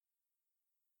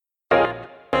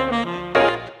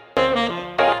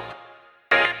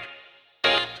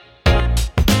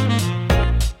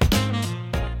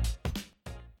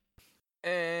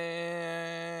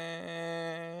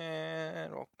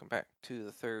to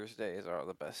the Thursdays Are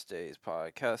the Best Days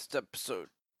podcast, episode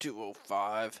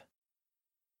 205.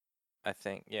 I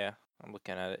think, yeah, I'm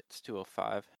looking at it. It's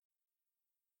 205.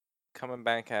 Coming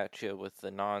back at you with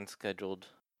the non-scheduled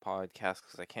podcast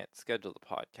because I can't schedule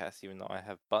the podcast, even though I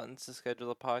have buttons to schedule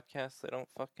the podcast. They don't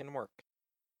fucking work.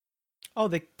 Oh,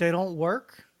 they don't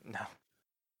work? No.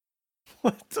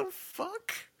 What the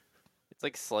fuck? It's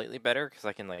like slightly better because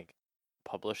I can like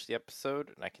publish the episode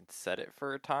and I can set it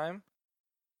for a time.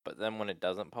 But then when it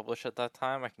doesn't publish at that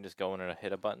time, I can just go in and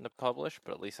hit a button to publish,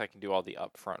 but at least I can do all the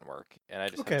upfront work. And I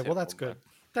just Okay, have well that's good.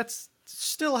 That's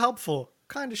still helpful.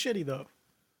 Kind of shitty though.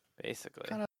 Basically.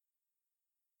 Kinda...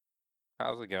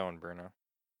 How's it going, Bruno?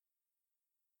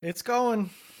 It's going.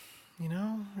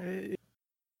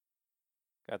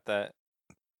 Got that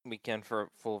weekend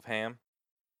full of ham?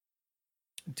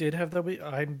 Did have the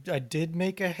I did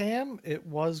make a ham. It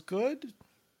was good.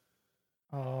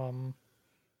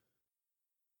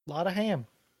 Lot of ham.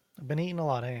 I've been eating a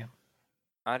lot of ham.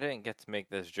 I didn't get to make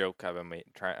this joke I've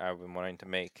been wanting to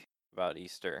make about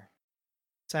Easter.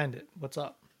 Send it. What's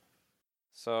up?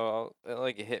 So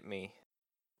it hit me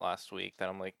last week that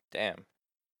I'm like, damn,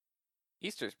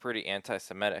 Easter's pretty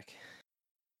anti-Semitic.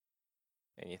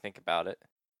 And you think about it,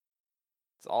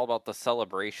 it's all about the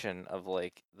celebration of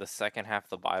like the second half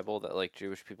of the Bible that like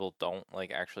Jewish people don't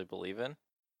like actually believe in.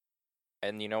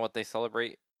 And you know what they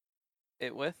celebrate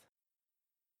it with?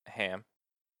 Ham,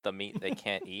 the meat they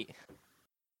can't eat.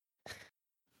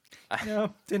 Yeah,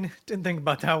 didn't think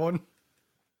about that one.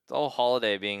 The whole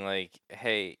holiday being like,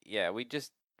 hey, yeah, we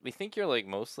think you're like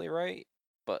mostly right,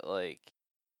 but like,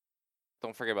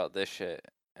 don't forget about this shit.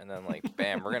 And then like,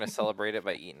 bam, we're gonna celebrate it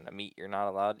by eating a meat you're not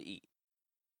allowed to eat.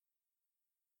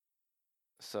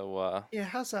 So yeah,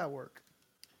 how's that work?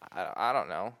 I don't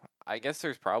know. I guess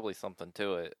there's probably something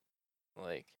to it.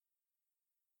 Like,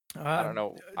 I don't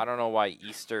know why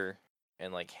Easter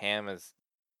and like ham is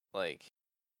like.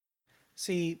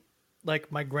 See, like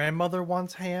my grandmother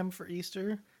wants ham for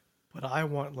Easter, but I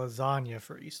want lasagna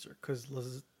for Easter because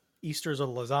Easter's a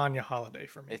lasagna holiday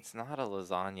for me. It's not a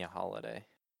lasagna holiday.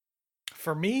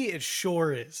 For me, it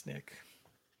sure is, Nick.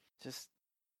 Just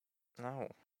no.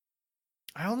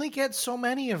 I only get so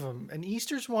many of them, and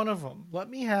Easter's one of them. Let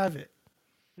me have it.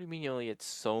 What do you mean you only get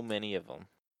so many of them?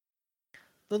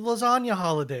 The lasagna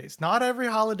holidays. Not every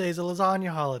holiday is a lasagna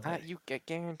holiday. You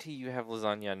guarantee you have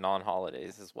lasagna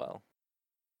non-holidays as well.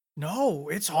 No,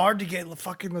 it's hard to get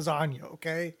fucking lasagna,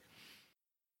 okay?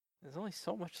 There's only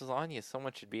so much lasagna, so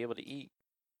much you'd be able to eat.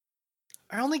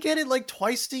 I only get it like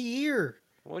twice a year.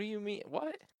 What do you mean?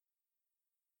 What?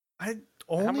 I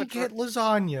only get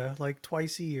lasagna like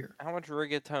twice a year. How much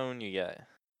rigatone you get?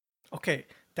 Okay,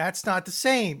 that's not the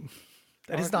same.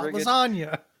 That is not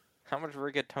lasagna. How much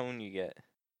rigatone you get?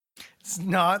 It's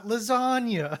not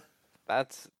lasagna.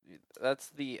 That's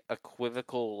the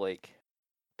equivocal like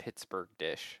Pittsburgh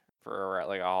dish for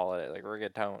like a holiday, like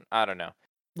rigatone. I don't know.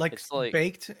 Like, it's like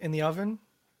baked in the oven.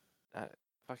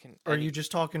 Fucking. Or are you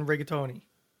just talking rigatoni?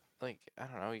 Like, I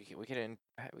don't know. We get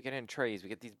it in trays. We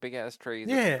get these big ass trays.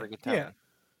 Yeah, of rigatone.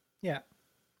 yeah.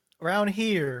 Around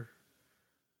here,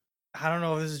 I don't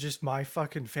know if this is just my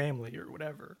fucking family or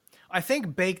whatever. I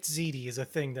think baked ziti is a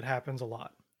thing that happens a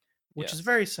lot, which is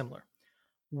very similar.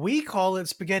 We call it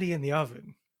spaghetti in the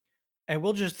oven, and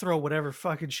we'll just throw whatever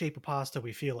fucking shape of pasta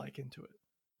we feel like into it.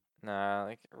 Nah,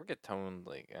 like rigatone,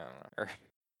 like I don't know.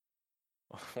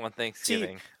 One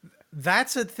Thanksgiving. See,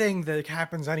 that's a thing that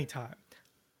happens anytime.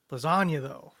 Lasagna,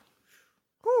 though.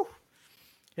 Whew.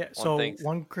 Yeah.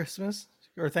 One Christmas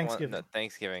or Thanksgiving.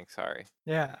 Thanksgiving. Sorry.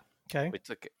 Yeah. Okay. We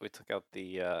took out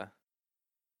the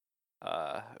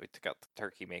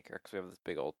turkey maker because we have this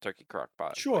big old turkey crock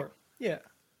pot. Sure. Like, yeah.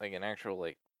 Like an actual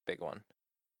like big one.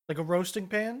 Like a roasting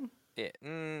pan. Yeah.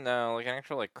 No, like an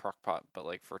actual like crock pot, but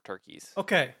like for turkeys.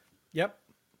 Okay. Yep.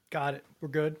 Got it. We're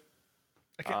good.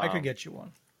 I could get you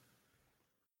one.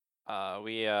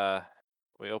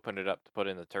 We opened it up to put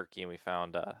in the turkey and we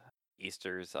found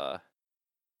Easter's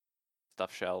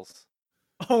stuffed shells.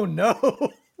 Oh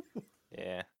no.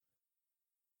 Yeah.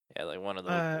 Yeah, like one of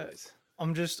those boys.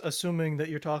 I'm just assuming that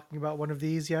you're talking about one of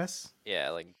these, yes?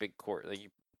 Yeah, like big quart. Like you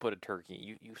put a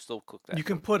turkey, you still cook that. You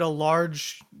can put a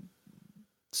large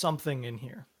something in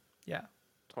here. Yeah.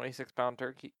 26-pound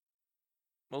turkey.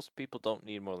 Most people don't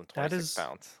need more than 26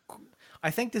 pounds.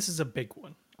 I think this is a big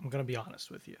one. I'm going to be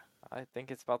honest with you. I think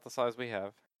it's about the size we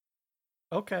have.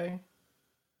 Okay.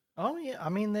 Oh, yeah. I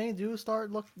mean, they do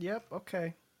start Yep,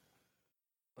 okay.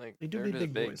 Like, they do be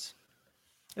big boys.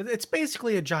 It's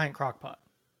basically a giant crock pot.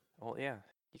 Well, yeah.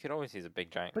 You could always use a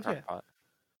big giant crock pot.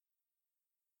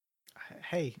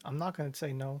 Hey, I'm not going to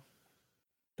say no.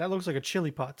 That looks like a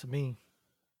chili pot to me.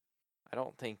 I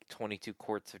don't think 22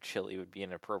 quarts of chili would be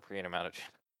an appropriate amount of chili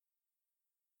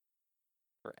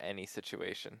for any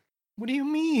situation. What do you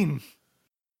mean?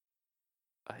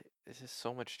 It's just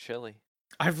so much chili.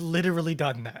 I've literally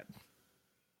done that.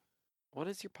 What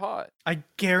is your pot? I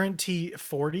guarantee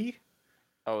 40.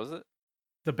 Oh, is it?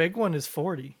 The big one is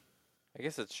 40. I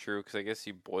guess it's true because I guess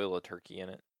you boil a turkey in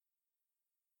it.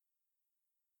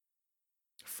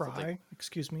 Fry,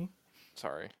 excuse me.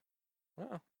 Sorry.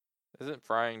 Oh, isn't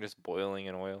frying just boiling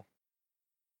in oil?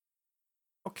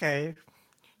 Okay, if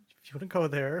you want to go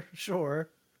there, sure.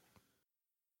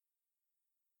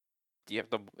 Do you have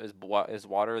to? Is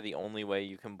water the only way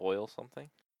you can boil something?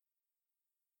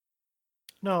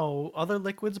 No, other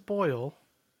liquids boil.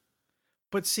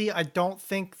 But see, I don't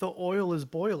think the oil is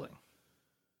boiling.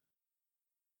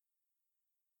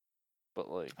 But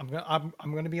like, I'm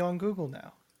gonna be on Google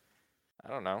now. I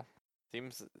don't know.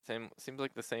 Seems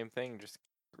like the same thing, just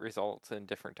results in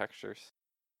different textures.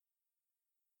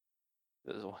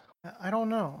 I don't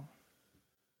know.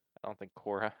 I don't think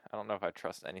Quora. I don't know if I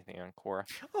trust anything on Quora.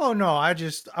 Oh no, I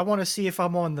want to see if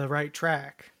I'm on the right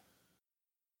track.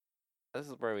 This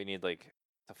is where we need like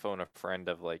to phone a friend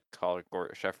of like call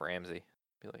Chef Ramsay.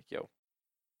 Be like, yo,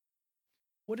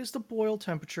 What is the boil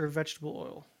temperature of vegetable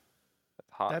oil?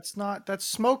 that's hot. That's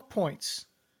smoke points.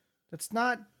 That's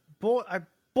not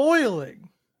boiling.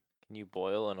 Can you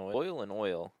boil an oil? Boil an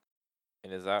oil,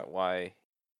 and is that why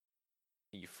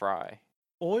you fry?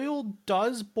 Oil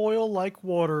does boil like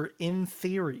water in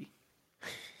theory.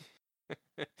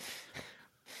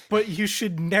 But you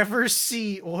should never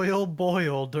see oil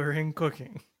boil during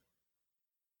cooking.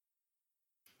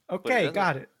 Okay,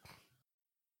 got it.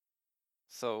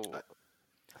 So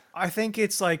I think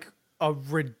it's like a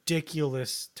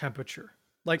ridiculous temperature.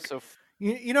 Like, so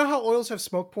you know how oils have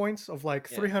smoke points of like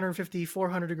Yeah. 350,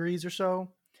 400 degrees or so?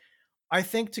 I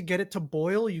think to get it to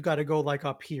boil, you got to go like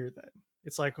up here then.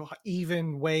 It's like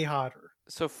even way hotter.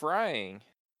 so frying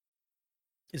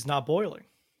Is not boiling.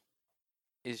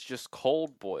 is just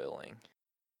cold boiling.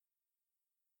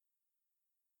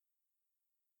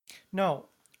 No,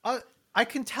 I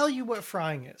can tell you what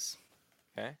frying is.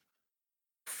 Okay.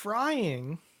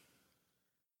 Frying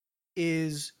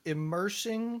is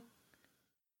immersing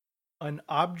an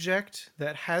object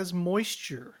that has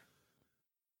moisture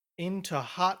into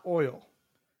hot oil.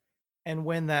 And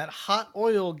when that hot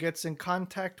oil gets in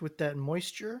contact with that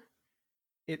moisture,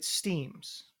 it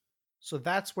steams. So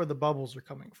that's where the bubbles are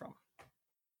coming from.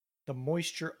 The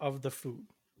moisture of the food.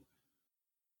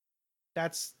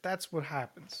 That's what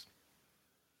happens.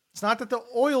 It's not that the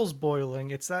oil's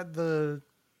boiling, it's that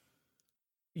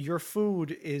your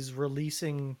food is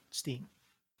releasing steam.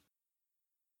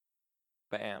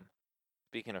 Bam.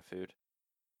 Speaking of food,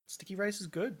 Sticky rice is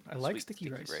good. I like sweet sticky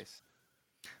rice.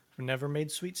 I've never made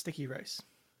sweet sticky rice.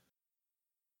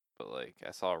 But like,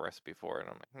 I saw a recipe for it, and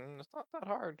I'm like, it's not that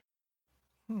hard.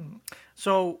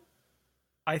 So,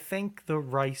 I think the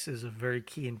rice is a very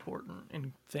key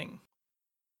important thing.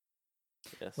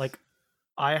 Yes. Like,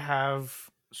 I have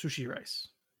sushi rice.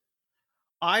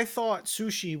 I thought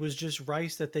sushi was just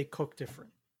rice that they cook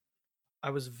different. I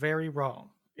was very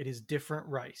wrong. It is different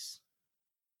rice.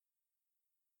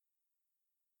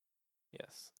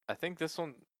 Yes. I think this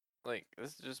one, like,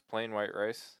 this is just plain white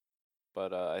rice.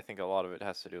 But I think a lot of it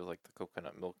has to do with like the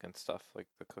coconut milk and stuff, like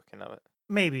the cooking of it.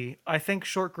 Maybe. I think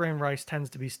short grain rice tends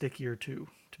to be stickier too,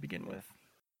 to begin with.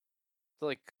 To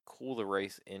like cool the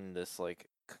rice in this like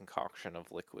concoction of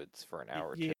liquids for an hour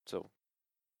or two. So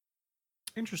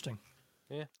interesting.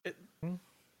 Yeah.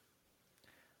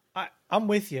 I'm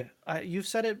with you. You've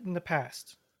said it in the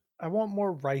past. I want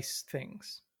more rice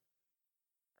things.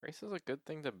 Rice is a good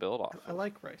thing to build off. I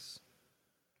like rice.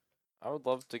 I would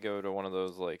love to go to one of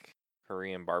those like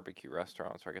Korean barbecue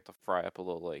restaurants where I get to fry up a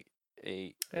little like yeah,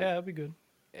 that'd be good.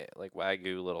 Like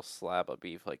Wagyu little slab of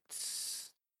beef, like.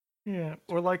 Yeah,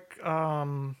 or like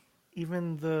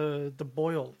even the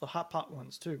hot pot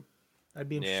ones too. That'd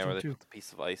be interesting where they too. put the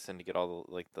piece of ice in to get all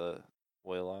the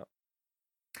oil out.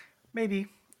 Maybe.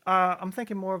 I'm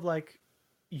thinking more of like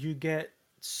you get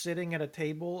sitting at a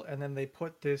table and then they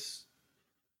put this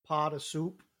pot of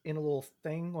soup in a little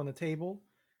thing on the table.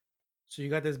 So you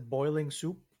got this boiling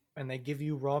soup and they give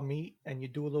you raw meat and you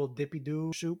do a little dippy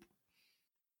doo soup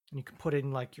and you can put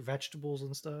in like your vegetables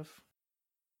and stuff.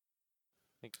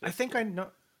 I think I know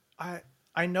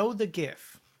I know the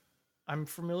GIF. I'm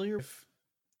familiar if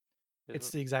it's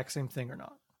the exact same thing or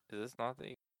not. Is this not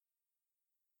the?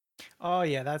 Oh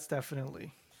yeah, that's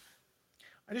definitely.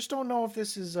 I just don't know if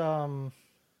this is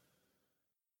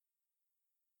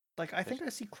like I think I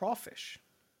see crawfish.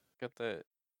 Got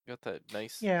that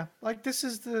nice. Yeah, like this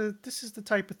is the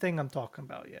type of thing I'm talking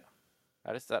about, yeah.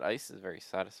 That ice is very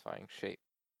satisfying shape.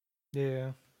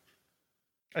 Yeah.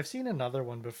 I've seen another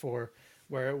one before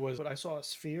where it was, but I saw a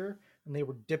sphere and they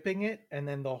were dipping it and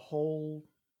then the whole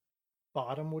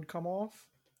bottom would come off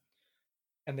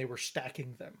and they were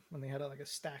stacking them when they had like a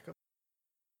stack of.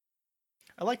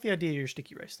 I like the idea of your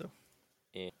sticky rice though.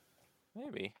 Yeah,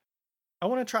 maybe. I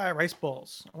want to try rice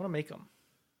balls. I want to make them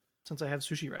since I have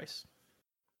sushi rice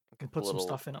and Get the put some little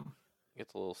stuff in them. get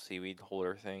the little seaweed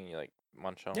holder thing. You like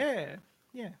munch on. Yeah,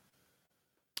 yeah.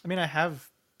 I mean, I have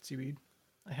seaweed.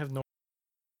 I have no.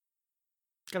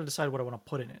 Got to decide what I want to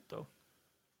put in it though.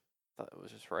 Thought it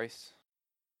was just rice.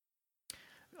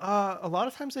 A lot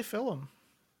of times they fill them.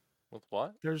 With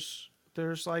what? There's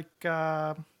like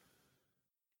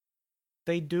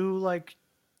they do like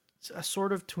a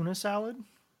sort of tuna salad.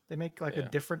 They make like a Yeah,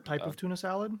 different type of tuna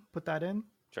salad. Put that in.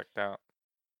 checked out.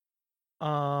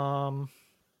 Um,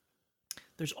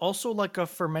 there's also like a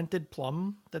fermented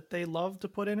plum that they love to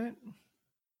put in it.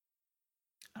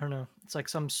 I don't know. It's like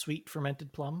some sweet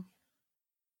fermented plum.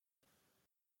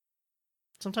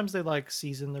 Sometimes they like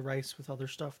season the rice with other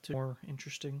stuff too. More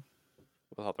interesting.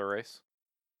 With other rice.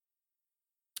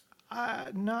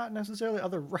 Not necessarily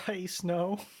other rice,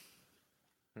 no.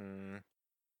 Hmm.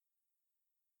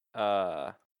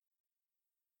 Uh.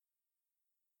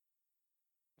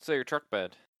 So your truck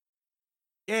bed.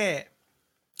 Yeah.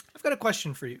 I've got a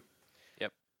question for you.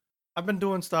 Yep. I've been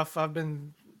doing stuff. I've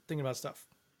been thinking about stuff.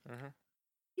 Mm-hmm.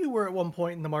 You were at one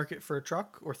point in the market for a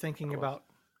truck or thinking about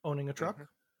owning a truck.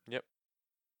 Mm-hmm. Yep.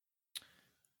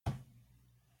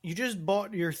 You just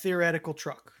bought your theoretical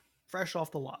truck, fresh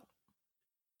off the lot.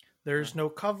 There's no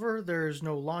cover, there's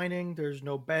no lining, there's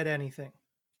no bed, anything.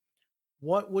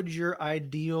 What would your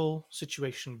ideal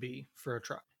situation be for a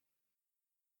truck?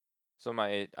 So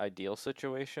my ideal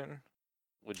situation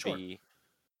would Sure. be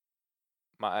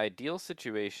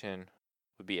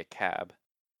a cab.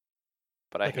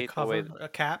 But Like I hate the way a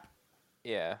cap?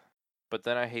 yeah. But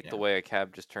then I hate the way a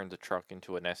cab just turns a truck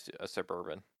into a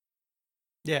Suburban.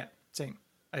 Yeah, same.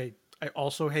 I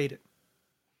also hate it.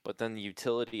 But then the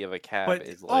utility of a cab But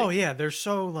is like, oh yeah, they're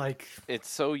so like it's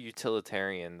so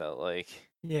utilitarian that like,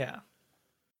 yeah.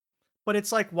 But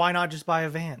it's like, why not just buy a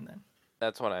van then?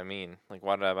 that's what I mean. Like,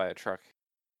 why did I buy a truck?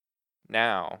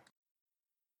 Now,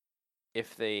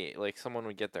 if they like someone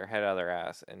would get their head out of their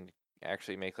ass and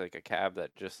actually make like a cab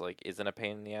that just like isn't a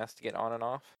pain in the ass to get on and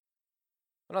off.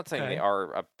 I'm not saying they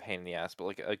are a pain in the ass, but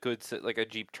like a good like a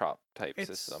Jeep Trop type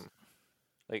system.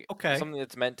 Like something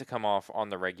that's meant to come off on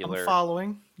the regular. I'm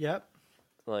following. Yep.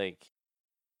 Like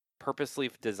purposely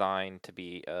designed to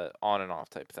be a on and off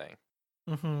type thing.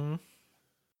 Mm-hmm.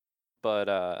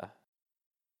 But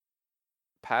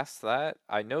past that,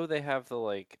 I know they have the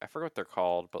like I forget what they're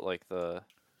called, but like the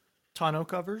tonneau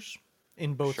covers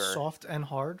in both soft and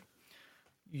hard.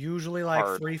 Usually like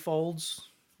hard. 3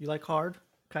 folds. You like hard?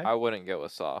 Okay. I wouldn't go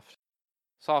with soft.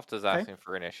 Soft is asking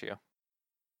for an issue.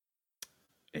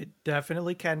 It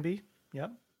definitely can be.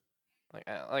 Yep.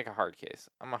 Like a hard case.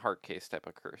 I'm a hard case type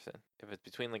of person. If it's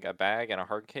between like a bag and a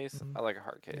hard case, I like a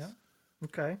hard case. Yeah.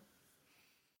 Okay.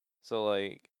 So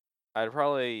like I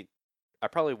probably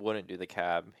wouldn't do the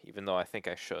cab, even though I think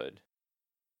I should.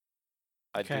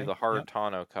 I'd do the hard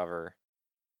tonneau cover.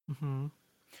 Mm-hmm.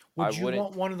 Would you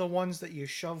want one of the ones that you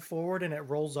shove forward and it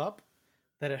rolls up,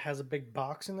 that it has a big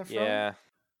box in the front? Yeah.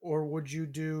 Or would you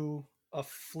do a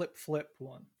flip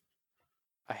one?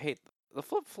 I hate the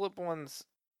flip ones.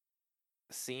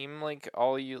 Seem like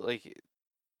all you like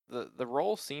the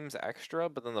roll seems extra,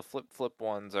 but then the flip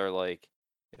ones are like,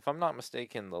 if I'm not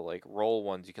mistaken, the like roll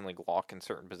ones you can like lock in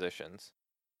certain positions.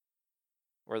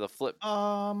 Where the flip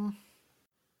sometimes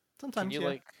can you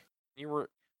like you were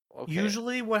okay.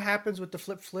 Usually what happens with the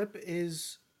flip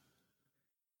is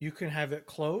you can have it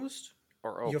closed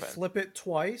or open. You flip it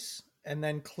twice and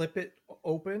then clip it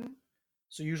open.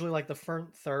 So usually like the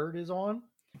front third is on.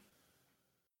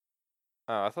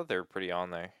 Oh, I thought they were pretty on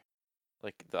there.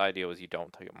 Like the idea was you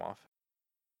don't take them off.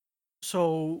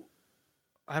 So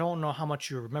I don't know how much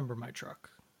you remember my truck,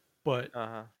 but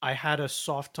I had a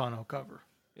soft tonneau cover.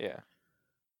 Yeah.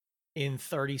 In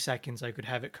 30 seconds, I could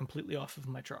have it completely off of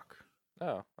my truck.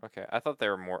 Oh, okay. I thought they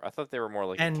were more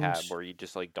like a cab where you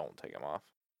just like don't take them off.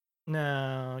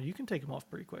 No, you can take them off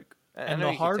pretty quick. And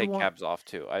the hard one, cabs off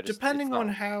too. Depending on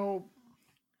how.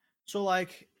 So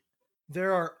like,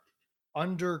 there are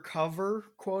undercover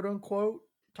quote unquote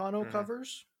tonneau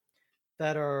covers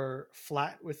that are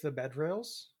flat with the bed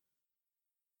rails.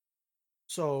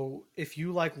 So if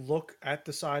you like look at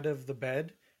the side of the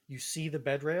bed, you see the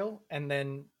bed rail and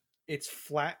then it's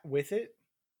flat with it.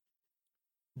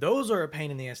 Those are a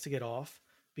pain in the ass to get off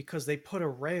because they put a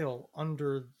rail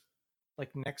under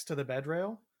like next to the bed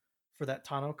rail for that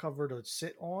tonneau cover to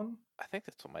sit on. I think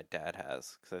that's what my dad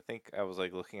has, because I think I was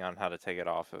like looking on how to take it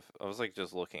off. If I was like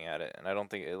just looking at it, and I don't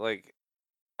think it like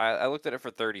I looked at it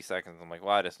for 30 seconds. I'm like,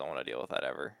 well, I just don't want to deal with that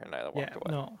ever, and I Yeah, walked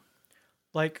away. no.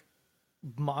 Like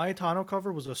my tonneau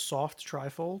cover was a soft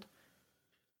trifold.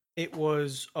 It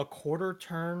was a quarter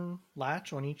turn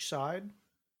latch on each side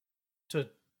to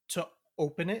to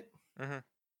open it, Mm-hmm.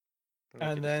 And you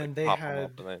and could just like then they pop them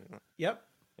up, had and then yep,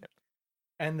 yeah.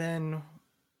 and then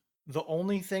the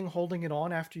only thing holding it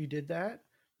on after you did that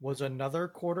was Mm-hmm. another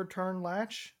quarter turn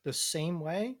latch the same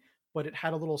way, but it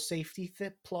had a little safety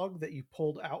fit plug that you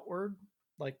pulled outward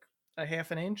like a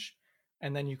half an inch,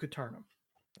 and then you could turn them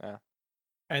Yeah.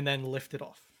 and then lift it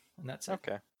off, and that's it.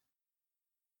 Okay.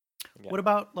 Yeah. What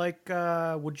about like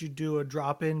would you do a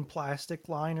drop-in plastic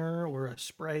liner or a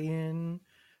spray-in?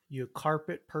 You a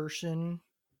carpet person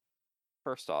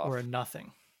First or a off,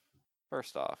 nothing?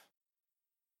 first off,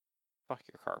 fuck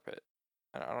your carpet.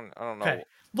 I don't Okay. know.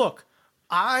 Look,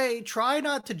 I try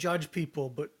not to judge people,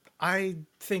 but I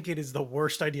think it is the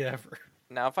worst idea ever.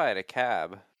 Now, if I had a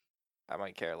cab, I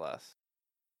might care less.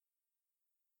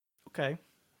 Okay.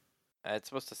 It's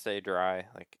supposed to stay dry.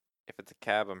 Like, if it's a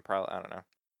cab, I'm probably, I don't know.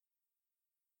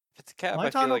 If it's a cab, My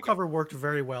I feel tonneau like if cover worked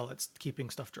very well at keeping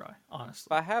stuff dry,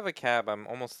 honestly. I have a cab, I'm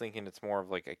almost thinking it's more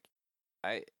of like a.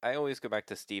 I always go back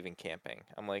to Steven camping.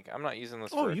 I'm like, I'm not using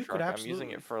this Oh, for a you could truck. I'm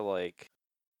using it absolutely for like,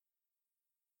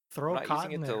 I'm throw a not cot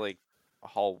using in it to there. like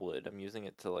haul wood. I'm using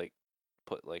it to like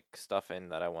put like stuff in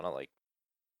that I want to like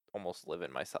almost live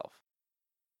in myself.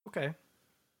 Okay.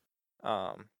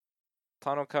 Um,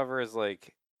 tonneau cover is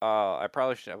like, I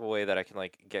probably should have a way that I can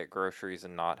like get groceries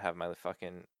and not have my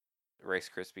fucking Rice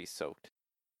Krispies soaked,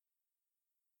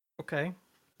 Okay.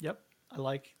 Yep. I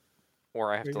like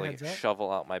or I have where to your like head's at.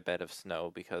 shovel out my bed of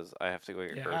snow because I have to go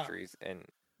get Yeah. groceries and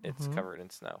it's Mm-hmm. covered in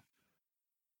snow.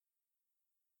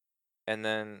 And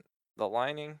then the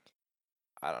lining,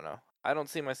 I don't know. I don't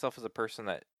see myself as a person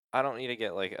that I don't need to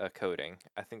get like a coating.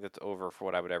 I think that's over for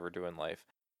what I would ever do in life.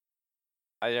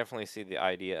 I definitely see the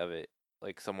idea of it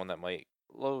like someone that might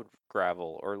load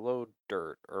gravel or load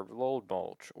dirt or load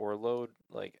mulch or load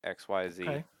like XYZ.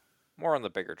 Okay. More on the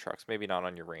bigger trucks, maybe not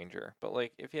on your Ranger, but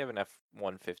like if you have an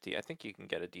F-150, I think you can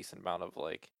get a decent amount of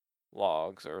like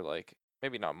logs or like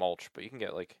maybe not mulch, but you can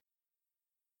get like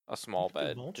a You small could do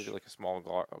bed to do mulch. like a small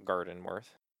garden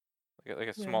worth, like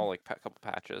a Yeah. small like couple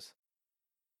patches.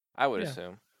 I would Yeah.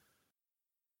 assume.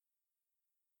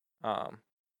 Um,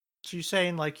 So you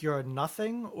saying like you're a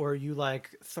nothing, or you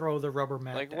like throw the rubber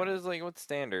mat like what down? is like what's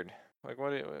standard? Like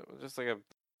just like a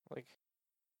like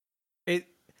It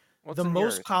what's the in most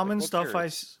yours? Like common what's stuff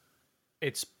yours?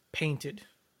 it's painted.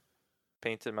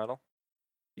 Painted metal?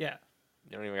 Yeah.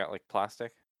 You don't even got like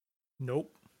plastic?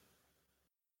 Nope.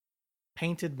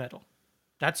 Painted metal.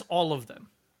 That's all of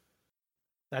them.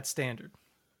 That's standard.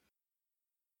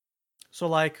 So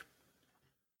like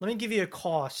let me give you a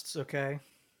costs, okay?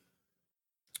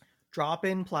 Drop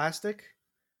in plastic,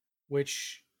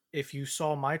 which if you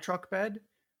saw my truck bed,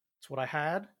 it's what I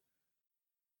had.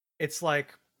 It's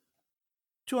like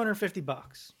 250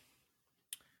 bucks.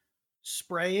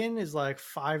 Spray in is like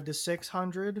 5 to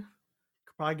 600.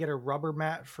 Could probably get a rubber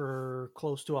mat for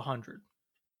close to 100.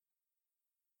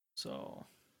 So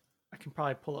I can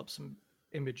probably pull up some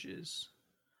images.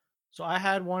 So I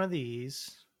had one of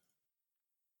these.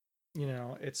 You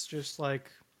know, it's just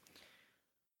like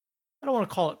I don't want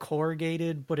to call it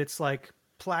corrugated, but it's like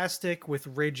plastic with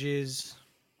ridges,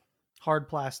 hard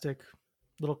plastic,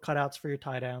 little cutouts for your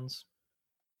tie downs.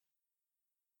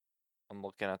 I'm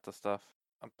looking at the stuff.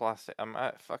 I'm plastic. I'm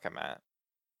at fuck I'm at.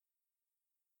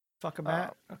 Fuck a Uh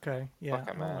mat? Okay, fuck yeah,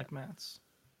 I I'm don't at. like mats.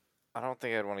 I don't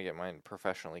think I'd want to get mine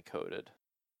professionally coated.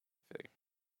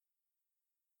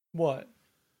 What?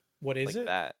 What is Like it?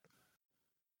 that.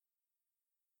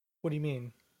 What do you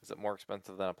mean? Is it more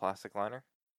expensive than a plastic liner?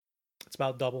 It's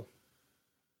about double.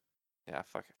 Yeah,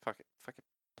 fuck it.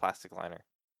 Plastic liner.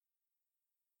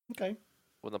 Okay.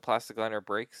 When the plastic liner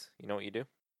breaks, you know what you do?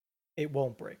 It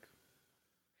won't break,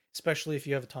 especially if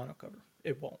you have a tonneau cover.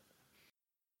 It won't.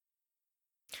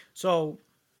 So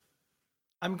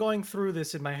I'm going through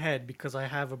this in my head because I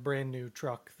have a brand new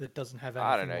truck that doesn't have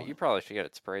I don't anything know. on You it. probably should get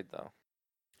it sprayed though.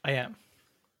 I am.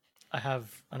 I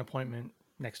have an appointment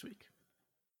next week.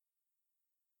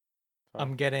 Fine.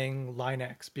 I'm getting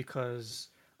Line-X because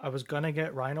I was gonna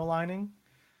get Rhino lining,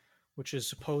 which is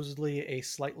supposedly a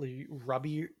slightly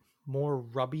rubbier,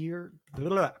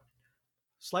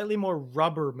 slightly more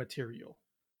rubber material.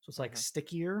 So it's like Hmm.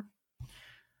 stickier,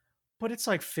 but it's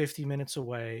like 50 minutes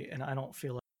away, and I don't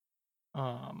feel like.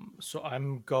 So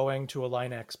I'm going to a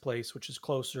Line-X place, which is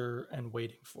closer, and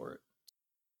waiting for it.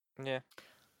 Yeah.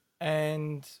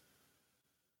 And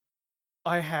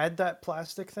I had that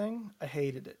plastic thing. I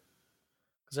hated it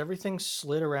because everything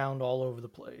slid around all over the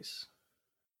place.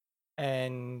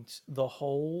 And the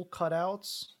hole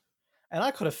cutouts, and I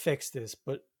could have fixed this,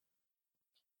 but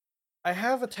I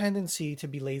have a tendency to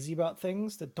be lazy about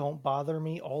things that don't bother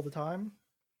me all the time.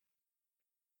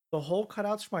 The hole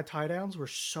cutouts for my tie downs were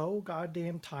so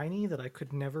goddamn tiny that I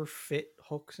could never fit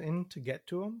hooks in to get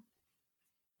to them.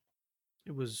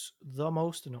 It was the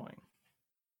most annoying.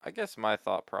 I guess my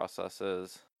thought process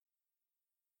is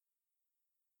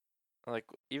like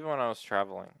even when I was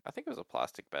traveling, I think it was a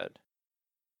plastic bed.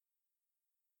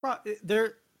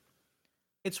 There,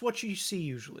 it's what you see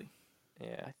usually.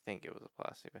 Yeah, I think it was a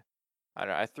plastic bed. I don't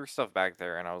know, I threw stuff back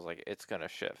there and I was like, it's gonna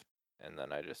shift, and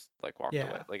then I just like walked away.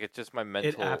 Yeah, Like it's just my it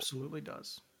mental. absolutely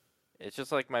does. It's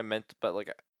just like my but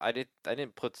like I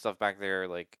didn't put stuff back there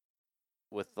like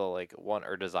with the like want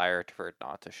or desire for it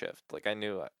not to shift. Like I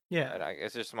knew it. Yeah, And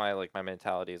it's just my like my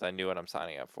mentality is I knew what I'm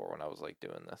signing up for when I was like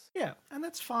doing this. yeah, and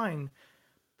that's fine.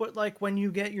 But like when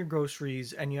you get your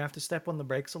groceries and you have to step on the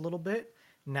brakes a little bit,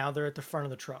 now they're at the front of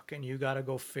the truck and you got to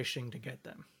go fishing to get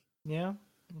them. Yeah?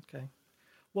 Okay.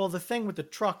 Well, the thing with the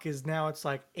truck is now it's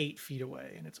like 8 feet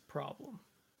away and it's a problem.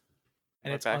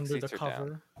 And My it's back under the seats are down.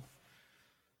 cover.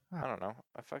 I don't know.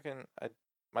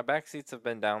 My back seats have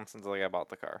been down since like I bought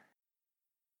the car.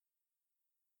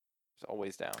 It's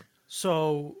always down.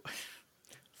 So,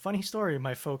 funny story,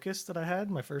 my Focus that I had,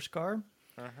 my first car,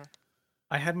 Mhm.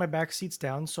 I had my back seats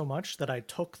down so much that I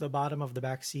took the bottom of the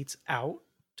back seats out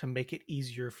to make it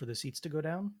easier for the seats to go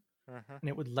down. Mhm. And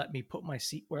it would let me put my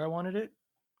seat where I wanted it.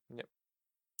 Yep.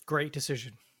 Great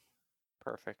decision.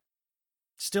 Perfect.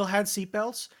 Still had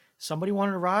seatbelts. Somebody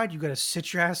wanted to ride, you got to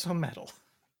sit your ass on metal.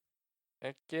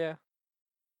 Heck yeah.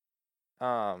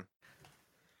 Um.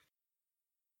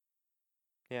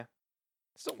 Yeah.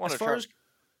 Still want As to far try. as So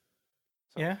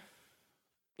yeah, are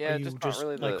yeah, you just not just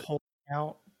really like the holding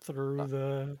out through not,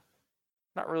 the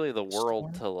not really the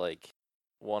world storm? to like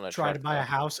want to Try try to buy a to.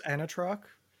 house and a truck,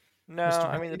 No, Mister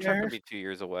I mean the truck would Millionaire. be 2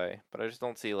 years away, but I just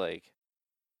don't see like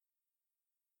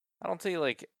I don't see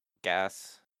like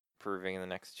gas improving in the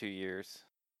next 2 years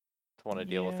to want to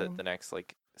deal with Yeah. it the next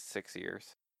like 6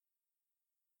 years.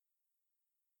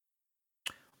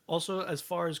 Also, as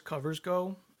far as covers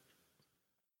go,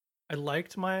 I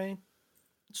liked my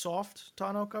soft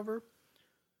tonneau cover.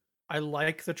 I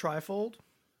like the trifold.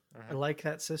 I Mm-hmm. like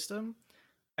that system.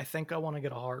 I think I want to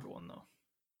get a hard one though.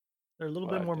 They're a little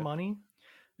What bit I more do. money,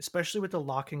 especially with the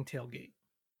locking tailgate.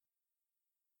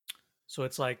 So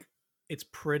it's like it's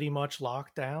pretty much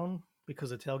locked down because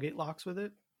the tailgate locks with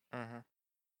it. Mm-hmm.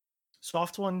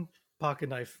 Soft one, pocket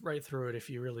knife right through it if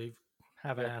you really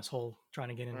have an Yep. asshole trying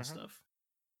to get into Mm-hmm. stuff.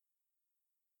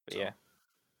 But yeah,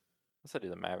 So let's do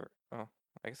the Maverick. Oh,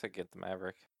 I guess I get the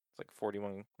Maverick. It's like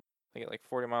 41. They get like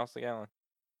 40 miles a gallon.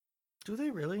 do they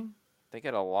really? They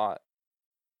get a lot.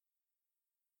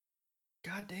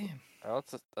 God damn.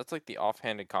 That's like the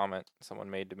offhanded comment someone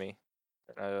made to me.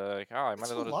 Like, oh, I might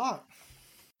That's as a well just. lot.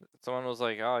 Someone was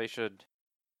like, oh, you should.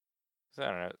 I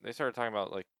don't know. They started talking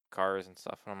about like cars and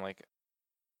stuff, and I'm like,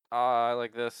 ah, I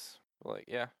like this. Like,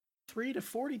 yeah, 3 to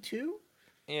 42?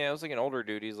 yeah. It was like an older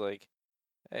dude. He's like,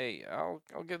 hey, I'll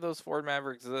give those Ford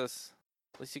Mavericks this.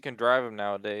 At least you can drive them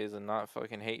nowadays and not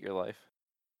fucking hate your life.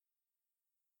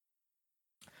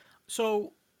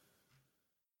 So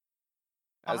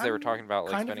As they were I'm talking about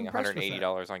like kind of spending impressed with that.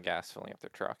 $180 on gas filling up their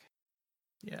truck.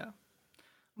 Yeah.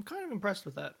 I'm kind of impressed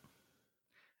with that.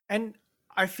 And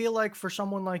I feel like for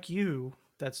someone like you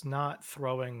that's not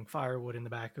throwing firewood in the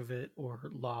back of it or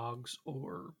logs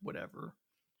or whatever,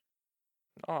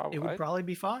 Oh, it would probably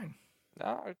be fine.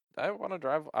 no, I want to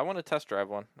drive. I want to test drive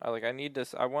one. I need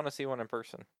this. I want to see one in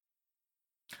person.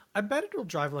 I bet it'll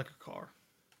drive like a car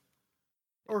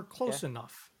or Yeah, close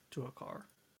enough to a car.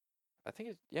 I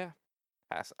think yeah.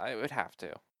 I would have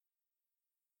to.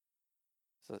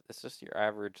 So it's just your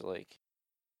average like.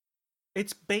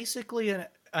 It's basically an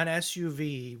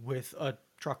SUV with a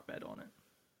truck bed on it.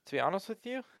 To be honest with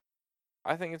you,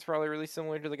 I think it's probably really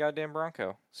similar to the goddamn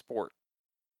Bronco Sport.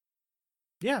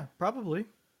 Yeah, probably.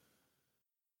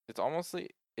 It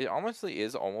honestly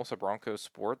is almost a Bronco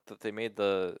Sport that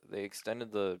they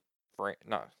extended the frame,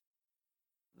 not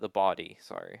the body,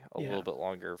 sorry, a little Yeah. bit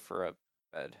longer for a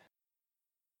bed.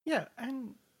 Yeah,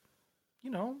 and you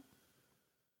know,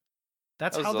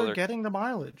 that's That was how the they're other getting the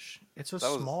mileage. It's a that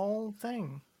was small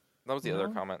thing, that was the you other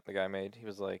know? comment the guy made. He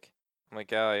was like, I'm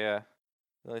like, oh yeah.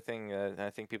 The only thing I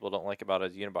think people don't like about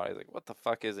it is unibody. He's like, what the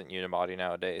fuck isn't unibody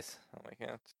nowadays? I'm like,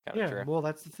 yeah, it's kind of Yeah, true. well,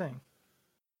 that's the thing.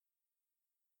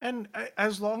 And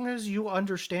as long as you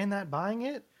understand that buying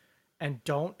it, and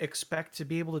don't expect to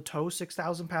be able to tow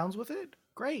 6,000 pounds with it,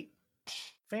 great.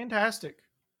 Fantastic.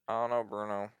 I don't know,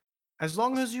 Bruno. As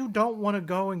long as you don't want to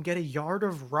go and get a yard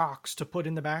of rocks to put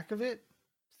in the back of it,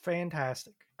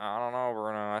 fantastic. I don't know,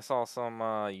 Bruno. I saw some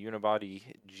unibody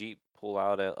Jeep pull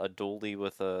out a dually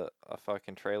with a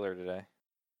fucking trailer today.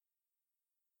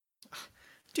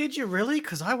 Did you really?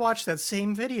 Because I watched that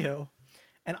same video.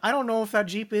 And I don't know if that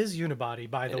Jeep is unibody,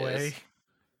 by the way. Is.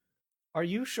 Are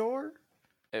you sure?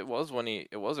 It was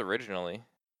it was originally.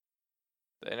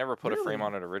 They never put a frame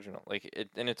on it original. Like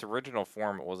it in its original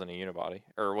form, it wasn't a unibody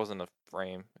or it wasn't a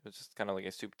frame. It was just kind of like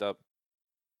a souped up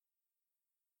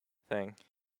thing.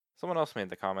 Someone else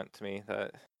made the comment to me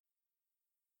that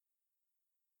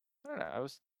I don't know.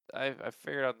 I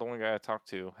figured out the one guy I talked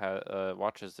to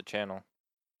watches the channel.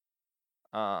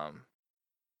 Um.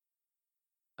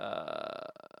 Uh.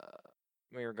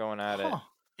 We were going at it.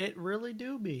 It really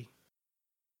do be.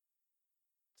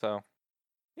 So,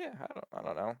 yeah, I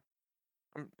don't know.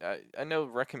 I know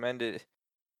recommended.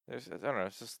 There's I don't know.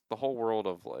 It's just the whole world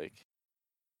of like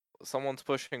someone's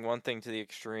pushing one thing to the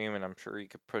extreme, and I'm sure he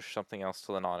could push something else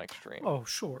to the non-extreme. Oh,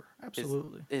 sure,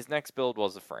 absolutely. His next build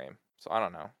was a frame, so I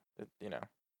don't know. The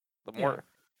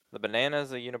banana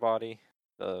is a unibody,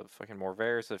 the fucking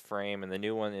Morvair is a frame, and the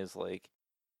new one is like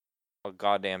a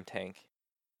goddamn tank.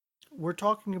 We're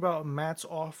talking about Matt's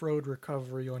off-road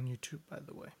recovery on YouTube, by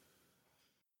the way.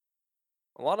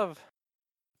 A lot of the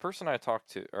person I talked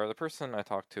to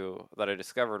that I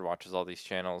discovered watches all these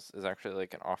channels is actually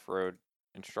like an off-road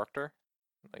instructor.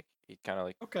 Like he kind of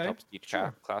like helps teach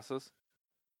classes.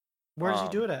 Where does he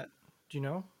do it at? Do you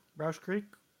know? Rausch Creek,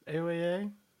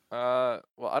 AOAA.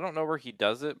 Well, I don't know where he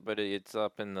does it, but it's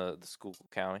up in the Schuylkill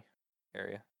County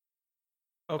area.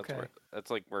 Okay, that's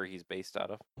like where he's based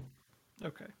out of.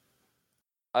 Okay.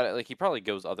 Like he probably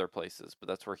goes other places, but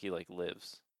that's where he like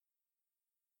lives.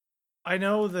 I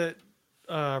know that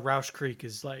Rausch Creek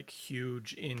is like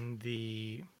huge in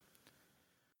the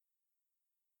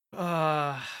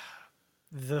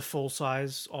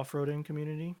full-size off-roading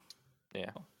community.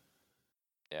 Yeah.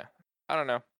 Yeah. I don't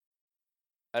know.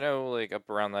 I know like up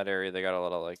around that area they got a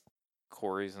lot of like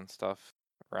quarries and stuff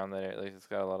around that area. Like it's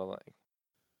got a lot of like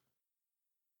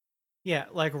Yeah,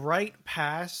 like right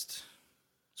past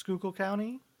Schuylkill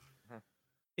County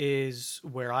is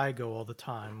where I go all the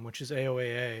time, which is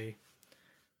AOAA.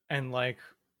 And like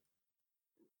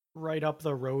right up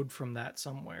the road from that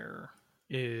somewhere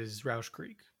is Rausch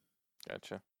Creek.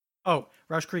 Gotcha. Oh,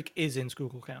 Rausch Creek is in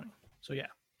Schuylkill County. So yeah.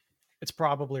 It's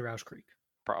probably Rausch Creek.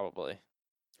 Probably.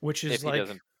 Which is like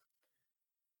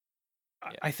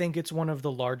I think it's one of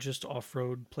the largest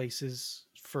off-road places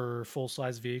for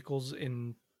full-size vehicles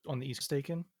on the East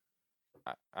Coast.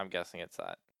 I'm guessing it's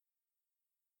that.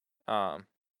 I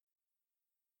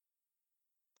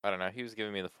don't know. He was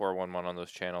giving me the 411 on those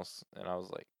channels, and I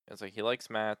was like, he likes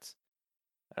Matt's.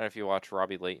 I don't know if you watch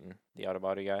Robbie Layton, the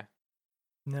Autobody guy.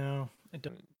 No, I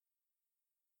don't.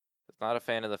 He's not a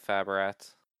fan of the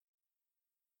Fabrats.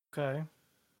 Okay.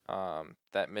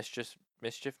 That mischief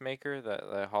maker,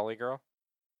 that Holly girl.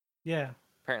 Yeah.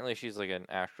 Apparently she's like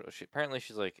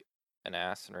she's like an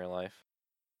ass in real life.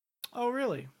 Oh,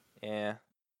 really? Yeah.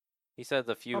 He said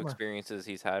the few experiences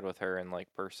he's had with her in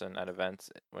like person at events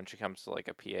when she comes to like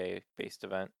a PA based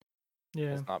event.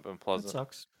 Yeah. It's not been pleasant. That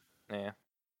sucks. Yeah.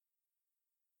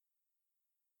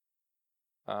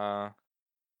 I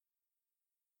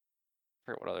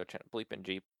forget what other channel. Bleepin'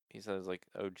 Jeep. He says like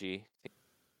OG. Yeah.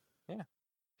 You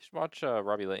should watch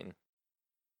Robbie Layton.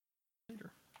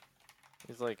 Later.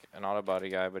 He's like an auto body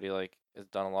guy, but he like has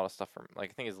done a lot of stuff for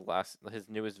like I think his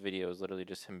newest video is literally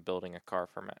just him building a car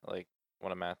for Matt, like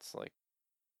one of Matt's like.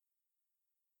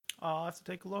 I'll have to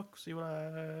take a look, see what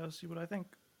I think.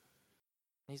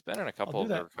 He's been in a couple of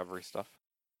the recovery stuff.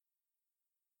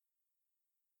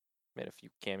 Made a few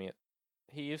cameos.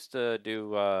 He used to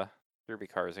do derby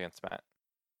cars against Matt.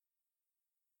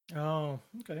 Oh,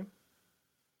 okay.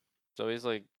 So he's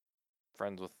like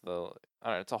friends with the. I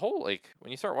don't know. It's a whole like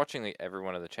when you start watching like every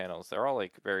one of the channels, they're all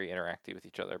like very interactive with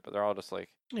each other, but they're all just like.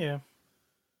 Yeah.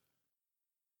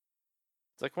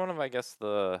 It's like one of I guess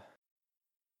the.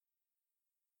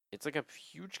 It's like a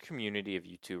huge community of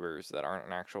YouTubers that aren't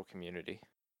an actual community.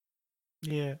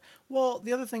 Yeah. Well,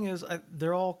 the other thing is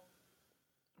they're all,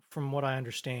 from what I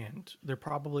understand, they're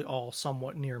probably all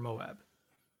somewhat near Moab,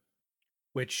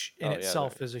 which in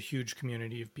itself is a huge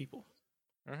community of people.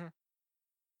 Mm-hmm.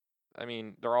 I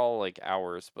mean, they're all like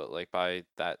hours, but like by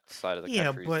that side of the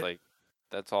country, but like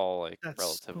that's all like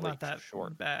relatively not that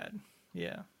short. Bad.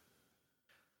 Yeah.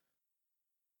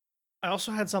 I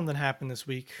also had something happen this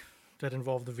week that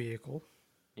involved the vehicle.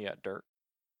 You got dirt.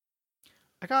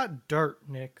 I got dirt,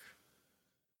 Nick.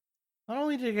 Not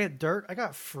only did I get dirt, I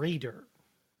got free dirt.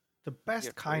 The You best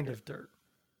get free kind dirt. of dirt.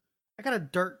 I got a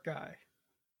dirt guy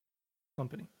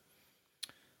company.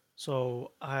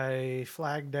 So I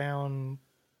flagged down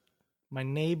my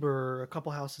neighbor a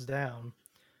couple houses down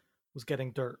was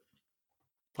getting dirt.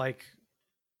 Like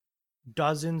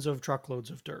dozens of truckloads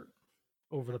of dirt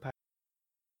over the past.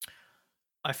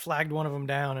 I flagged one of them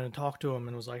down and talked to him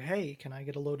and was like, "Hey, can I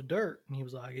get a load of dirt?" And he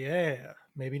was like, "Yeah,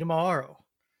 maybe tomorrow."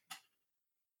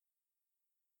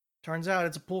 Turns out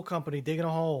it's a pool company digging a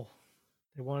hole.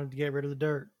 They wanted to get rid of the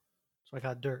dirt, so I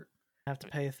got dirt. I have to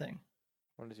pay a thing.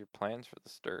 What is your plans for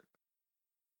this dirt?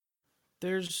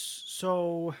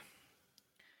 So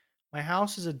my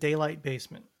house is a daylight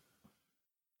basement.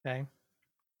 Okay,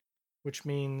 which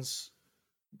means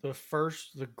the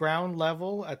ground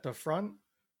level at the front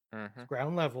Mm-hmm. is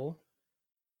ground level,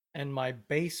 and my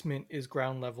basement is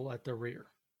ground level at the rear.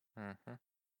 Mm-hmm.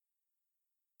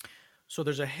 So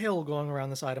there's a hill going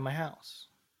around the side of my house.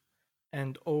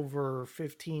 And over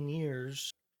 15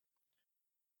 years,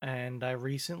 and I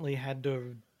recently had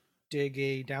to dig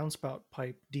a downspout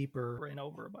pipe deeper and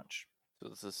over a bunch. So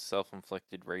this is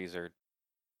self-inflicted razor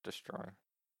destroying.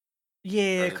 Yeah,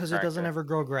 Or the because it doesn't tractor. ever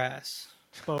grow grass.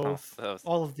 Oh, Both, that was,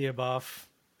 all of the above,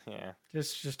 yeah.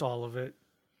 just all of it.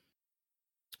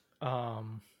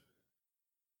 Um.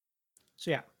 So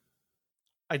yeah,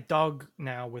 I dug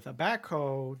now with a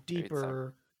backhoe Maybe it's time.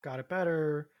 deeper, got it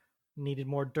better. Needed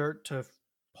more dirt to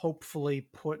hopefully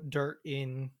put dirt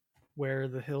in where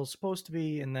the hill's supposed to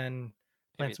be, and then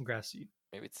plant Maybe some grass seed.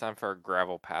 maybe it's time for a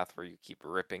gravel path where you keep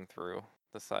ripping through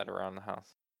the side around the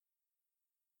house.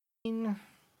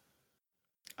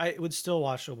 I would still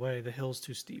wash away. The hill's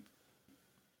too steep.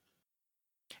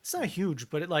 It's not huge,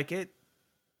 but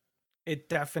it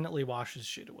definitely washes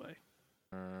shit away.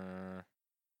 Uh,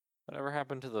 whatever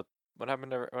happened to the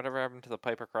whatever happened to the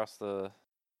pipe across the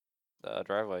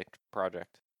driveway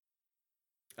project?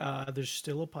 There's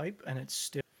still a pipe, and it's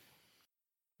still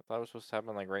I thought it was supposed to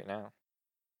happen like right now.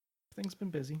 things been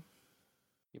busy.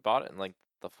 You bought it in like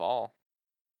the fall.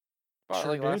 Bought it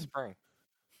Sure like last did. spring.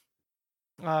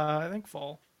 I think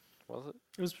fall. Was it?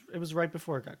 It was right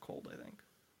before it got cold. I think.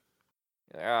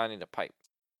 You're like, "Oh, I need a pipe."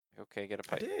 Okay, get a I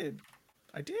pipe. did.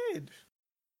 I did.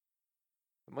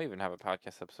 We might even have a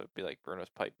podcast episode be like Bruno's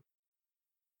pipe.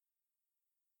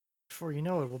 Before you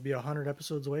know it, we'll be 100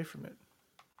 episodes away from it.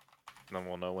 And then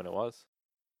we'll know when it was.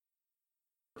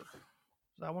 Does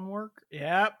that one work?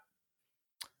 Yep.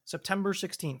 September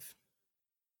 16th.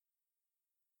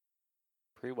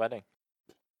 Pre-wedding.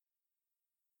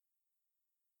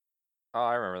 Oh,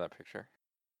 I remember that picture.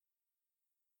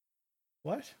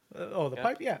 What? The Yeah.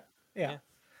 pipe? Yeah. Yeah.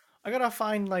 I gotta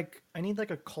find I need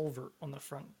like a culvert on the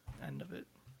front end of it.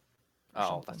 Oh,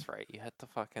 Something. that's right. You had to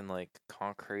fucking like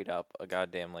concrete up a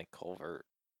goddamn like culvert.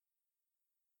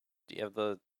 Do you have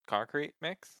the concrete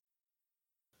mix?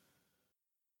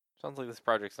 Sounds like this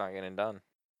project's not getting done.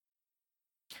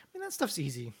 I mean, that stuff's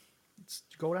easy. It's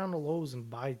go down to Lowe's and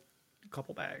buy a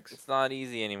couple bags. It's not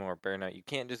easy anymore, Burnout. You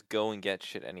can't just go and get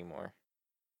shit anymore.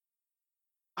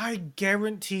 I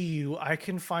guarantee you, I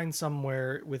can find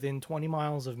somewhere within 20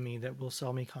 miles of me that will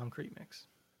sell me concrete mix.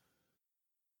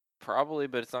 Probably,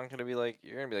 but it's not gonna be like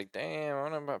you're gonna be like,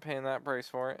 damn, I'm not paying that price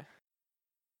for it.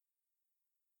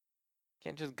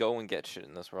 Can't just go and get shit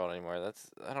in this world anymore.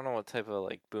 I don't know what type of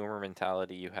like boomer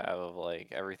mentality you have of like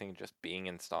everything just being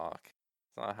in stock.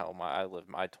 It's not how I lived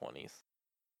my 20s.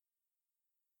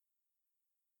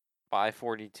 Buy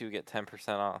 42, get 10%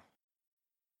 off.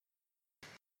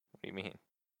 What do you mean?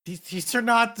 These are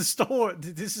not the store.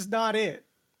 This is not it.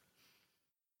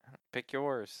 Pick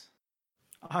yours.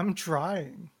 I'm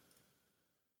trying.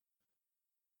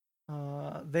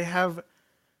 They have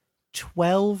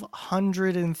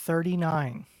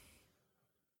 1,239.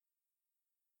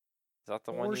 Is that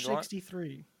the one you want?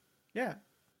 463. Yeah.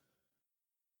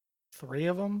 3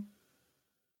 of them?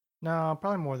 No,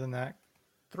 probably more than that.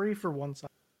 3 for one side.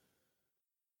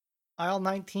 Aisle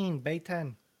 19, Bay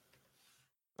 10.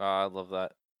 Oh, I love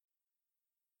that.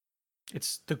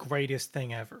 It's the greatest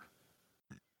thing ever.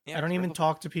 Yeah, I don't even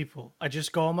talk to people. I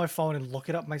just go on my phone and look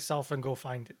it up myself and go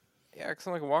find it. Yeah, because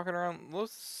I'm like walking around.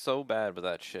 Lowe's is so bad with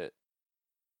that shit.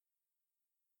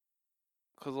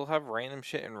 Because they'll have random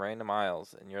shit in random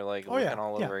aisles, and you're like looking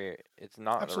all over here. It's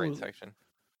not in the right section.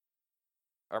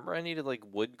 I remember I needed like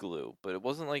wood glue, but it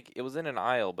wasn't like it was in an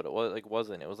aisle, but it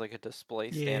wasn't. It was like a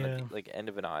display stand at the like end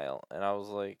of an aisle, and I was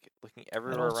like looking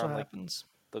everywhere around like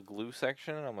the glue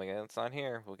section, and I'm like, it's not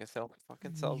here. We can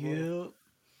fucking sell glue.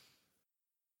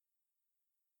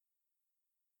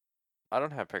 I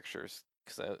don't have pictures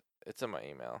because it's in my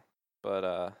email, but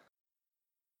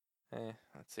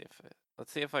let's see if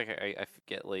Let's see if I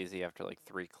get lazy after like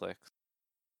 3 clicks.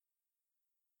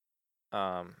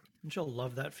 You'll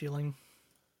love that feeling.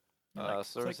 You're like,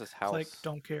 So click, there's this click, house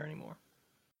don't care anymore.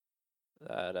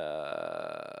 that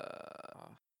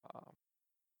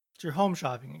It's your home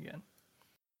shopping again.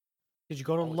 Did you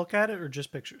go to oh, look at it or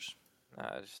just pictures?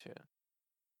 nah, just here.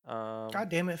 God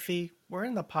damn it, Fee. We're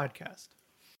in the podcast.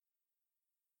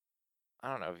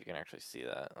 I don't know if you can actually see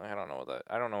that. I don't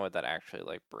know what that actually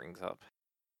like brings up.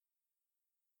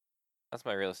 That's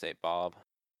my real estate Bob,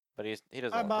 but he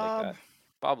doesn't Hi, look like Bob. that.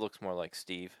 Bob looks more like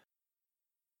Steve.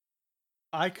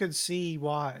 I could see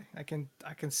why. I can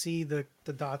see the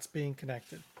dots being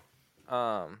connected.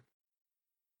 So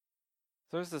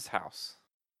there's this house.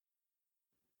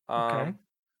 Okay.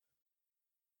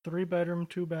 3-bedroom,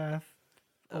 2-bath,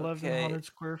 Okay. 1,100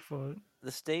 square foot.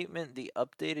 The statement: the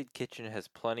updated kitchen has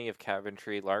plenty of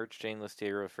cabinetry, large stainless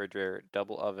steel refrigerator,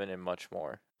 double oven, and much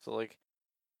more. So like,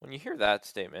 when you hear that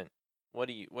statement, what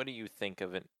do you think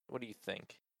of it? What do you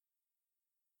think?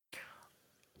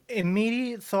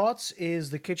 Immediate thoughts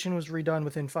is the kitchen was redone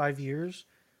within 5 years.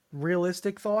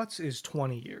 Realistic thoughts is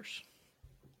 20 years.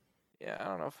 Yeah, I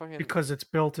don't know. Fucking. Because it's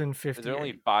built in There's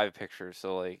only 58. 5 pictures,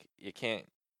 so like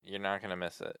you're not gonna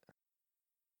miss it.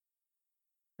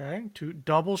 Okay,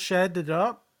 double shedded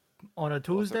up on a Both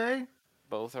are Tuesday.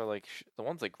 both are like the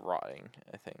one's like rotting,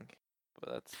 I think, but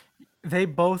that's They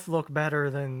both look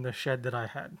better than the shed that I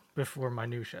had before my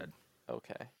new shed.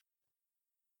 okay.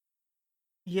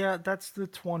 Yeah, that's the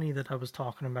 20 that I was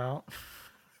talking about.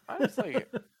 I just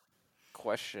like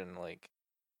question like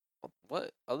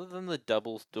what other than the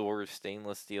double door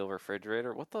stainless steel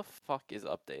refrigerator, what the fuck is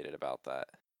updated about that?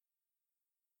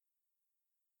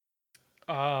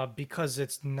 Because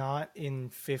it's not in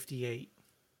 58.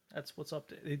 That's what's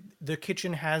up. The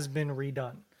kitchen has been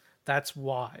redone. That's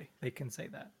why they can say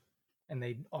that, and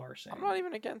they are I'm saying not it.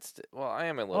 even against it. Well, I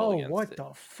am a little Oh, against what it.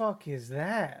 the fuck is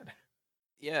that?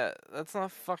 Yeah, that's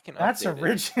not fucking That's updated.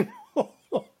 original.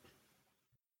 All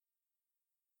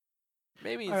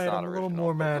Maybe it's right, not I'm a little original,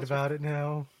 more but mad about it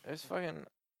now. there's fucking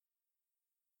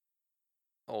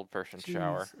old person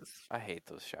shower. Jesus. I hate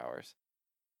those showers.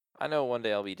 I know one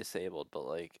day I'll be disabled, but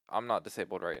like I'm not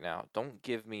disabled right now. Don't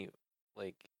give me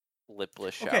like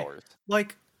lipless Okay, showers.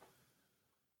 like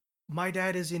my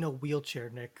dad is in a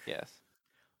wheelchair, Nick. Yes.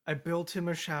 I built him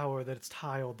a shower that's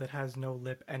tiled that has no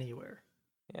lip anywhere.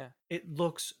 Yeah. It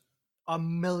looks a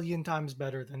million times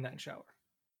better than that shower.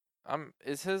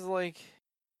 Is his like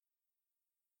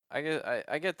I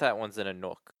get that one's in a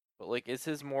nook. But like is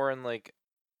his more in like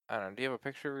I don't know, do you have a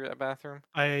picture of that bathroom?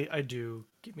 I do.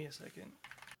 Give me a second.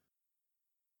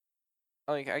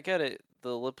 Like I get it,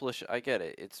 the lipless I get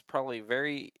it. It's probably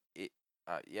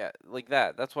yeah, like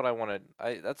that. That's what I wanted.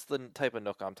 That's the type of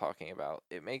nook I'm talking about.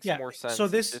 It makes Yeah. more So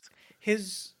sense. this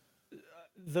his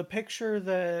the picture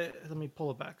that let me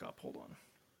pull it back up. Hold on.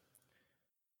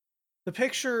 The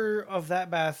picture of that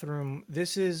bathroom,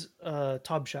 this is a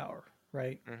tub shower,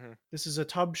 right? Mhm. This is a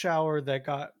tub shower that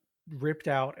got ripped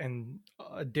out and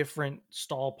a different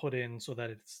stall put in so that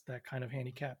it's that kind of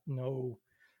handicap, no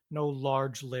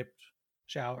large lipped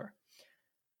shower.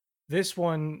 This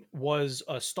one was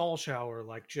a stall shower,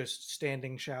 like just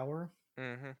standing shower.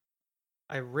 Mhm.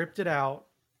 I ripped it out,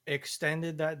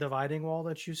 extended that dividing wall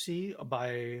that you see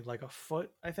by like a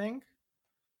foot, I think,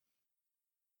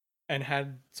 and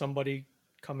had somebody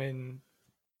come in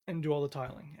and do all the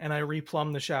tiling. And I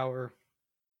replumbed the shower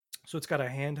so it's got a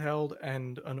handheld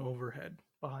and an overhead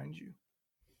behind you.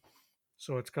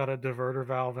 So it's got a diverter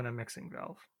valve and a mixing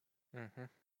valve. Mhm.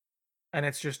 And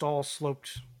it's just all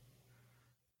sloped.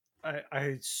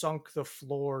 I sunk the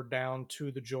floor down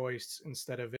to the joists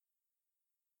instead of it.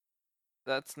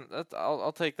 That's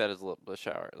I'll take that as a lipless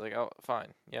shower. Like oh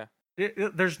fine. Yeah.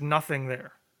 There's nothing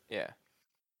there. Yeah.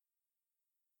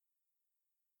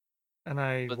 And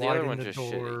I But the other widened one's the just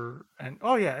shitty. door. And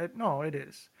oh, yeah, no, it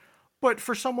is. But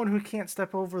for someone who can't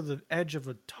step over the edge of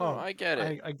a No, tub, I get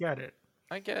it. I get it.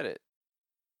 I get it.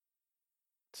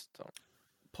 Just don't.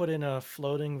 Put in a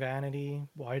floating vanity,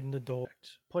 widen the door,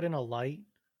 put in a light,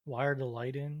 wire the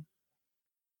light in.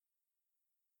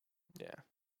 Yeah.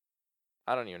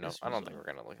 I don't even know. This I was don't think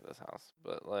we're gonna look at this house,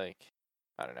 but like,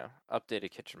 I don't know.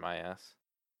 Updated kitchen, my ass.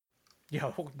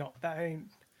 yo, no, that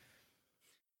ain't.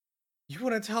 You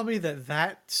want to tell me that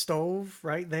that stove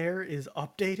right there is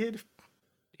updated?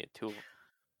 Get two.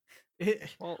 It,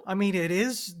 Well, I mean, it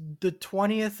is the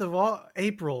 20th of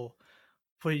April,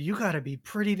 but you got to be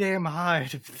pretty damn high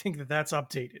to think that that's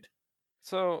updated.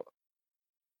 so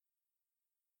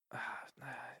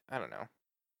I don't know.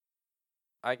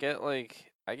 I get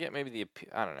maybe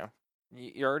I don't know.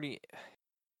 You already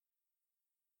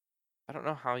I don't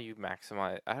know how you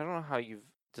maximize. I don't know how you've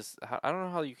just. I don't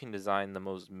know how you can design the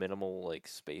most minimal like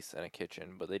space in a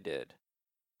kitchen, but they did.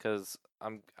 Cause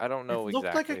I don't It know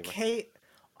looked like a exactly. cave.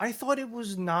 I thought it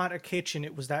was not a kitchen.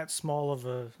 It was that small of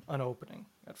an opening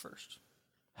at first.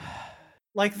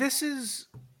 Like this is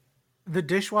the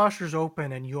dishwasher's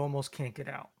open and you almost can't get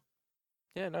out.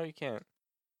 Yeah, no, you can't.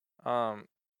 Um,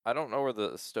 I don't know where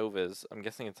the stove is. I'm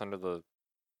guessing it's under the.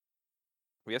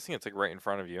 I'm guessing it's like right in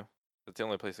front of you. That's the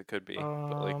only place it could be.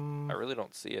 But like, I Um, really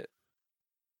don't see it.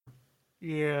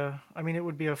 yeah. I mean, it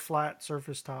would be a flat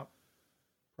surface top,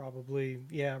 probably.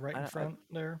 Yeah, right in I front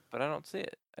there. but I don't see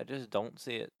it. I just don't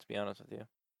see it, to be honest with you.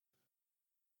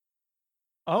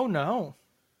 Oh no,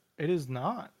 it is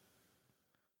not,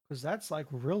 because that's like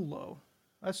real low.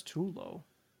 That's too low.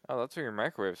 Oh, that's where your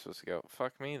microwave's supposed to go.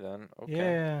 Fuck me then. Okay.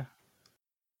 Yeah.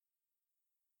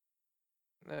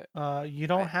 Uh, You I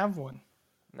don't have one.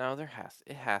 no,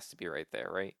 it has to be right there,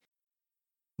 right?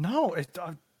 No,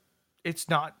 it's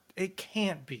not. It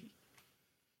can't be.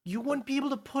 You What the wouldn't be able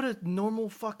to put a normal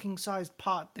fucking sized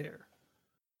pot there.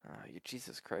 you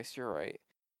Jesus Christ, you're right.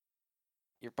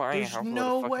 You're buying a There's house without a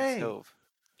no fucking way. stove.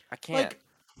 I can't.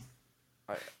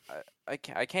 Like, I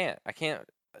I can't. I can't.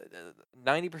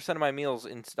 90% of my meals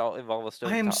involve a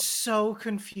I am stovetop. so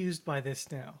confused by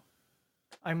this now.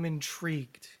 I'm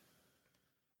intrigued.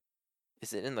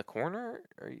 Is it in the corner?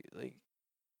 Or you, like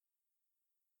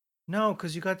No,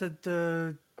 because you got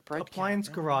the a bread appliance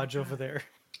cabinet? Oh my garage over god. there.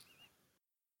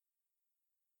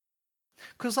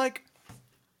 Because, like,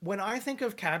 when I think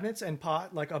of cabinets and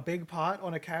pot, like a big pot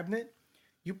on a cabinet,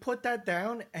 you put that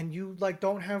down and you, like,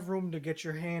 don't have room to get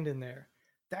your hand in there.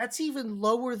 That's even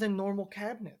lower than normal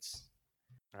cabinets.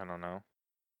 I don't know.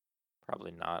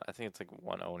 Probably not. I think it's like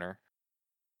one owner.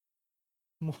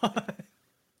 Like What?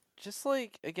 just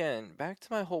like again, back to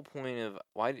my whole point of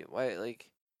why like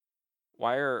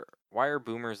why are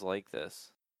boomers like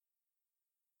this?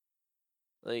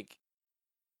 Like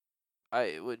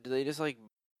do they just like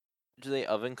do they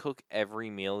oven cook every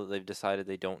meal that they've decided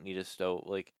they don't need a stove?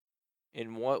 Like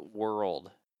in what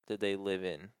world did they live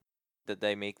in that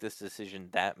they make this decision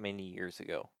that many years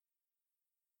ago?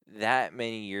 That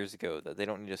many years ago that they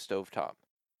don't need a stovetop.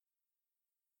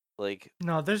 Like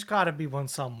No, there's got to be one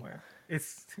somewhere.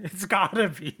 It's got to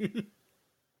be.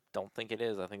 don't think it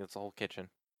is. I think it's the whole kitchen.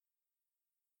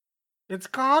 It's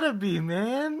got to be,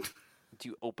 man. Do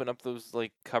you open up those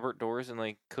like cupboard doors and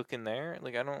like cook in there?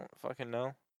 Like I don't fucking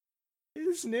know.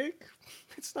 Is Nick?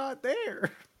 It's not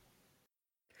there.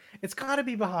 It's got to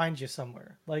be behind you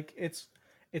somewhere. Like it's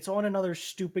on another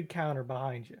stupid counter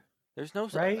behind you, There's no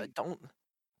right?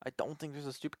 I don't think there's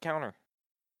a stupid counter.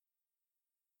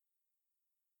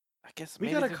 I guess We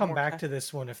maybe got to there's come more back to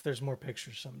this one if there's more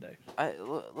pictures someday.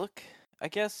 look, I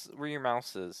guess where your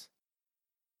mouse is.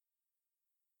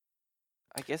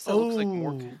 I guess that looks like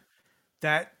more Oh,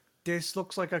 that this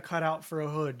looks like a cutout for a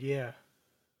hood. Yeah.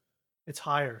 It's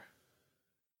higher.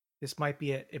 This might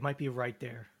be it. It might be right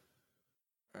there.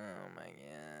 Oh my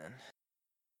god.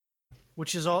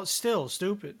 Which is all still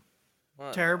stupid.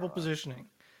 What Terrible positioning.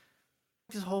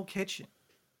 This whole kitchen.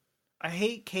 I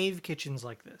hate cave kitchens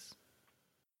like this.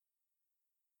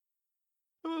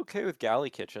 I'm okay with galley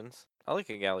kitchens. I like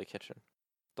a galley kitchen.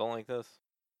 Don't like this.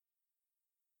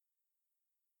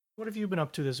 What have you been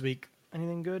up to this week?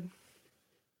 Anything good?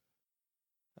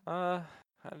 Uh,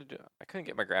 I couldn't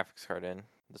get my graphics card in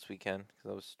this weekend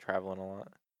because I was traveling a lot.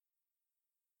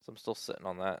 So I'm still sitting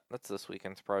on that. That's this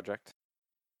weekend's project.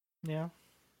 Yeah.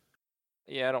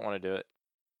 Yeah, I don't want to do it.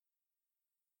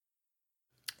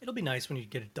 It'll be nice when you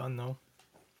get it done though.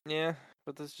 Yeah,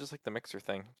 but this is just like the mixer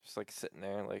thing. Just like sitting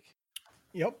there, like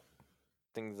Yep.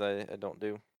 things I don't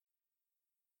do.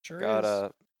 Sure Got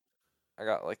is. I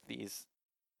got like these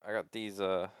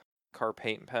car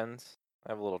paint pens.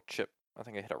 I have a little chip. I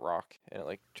think I hit a rock and it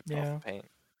like chipped off Yeah. the paint.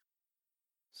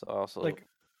 So I also Like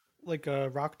like a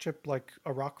rock chip, like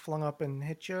a rock flung up and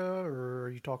hit you, or are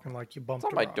you talking like you it's bumped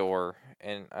on a my rock? door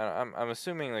and I'm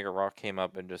assuming like a rock came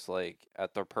up and just like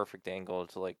at the perfect angle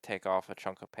to like take off a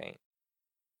chunk of paint.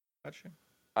 Gotcha.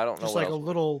 I don't know Just what like a else.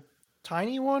 little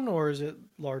tiny one, or is it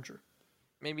larger?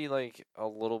 Maybe like a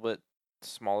little bit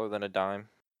smaller than a dime.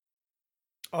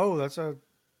 Oh, that's a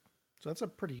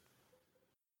pretty.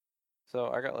 So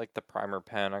I got like the primer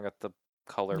pen. I got the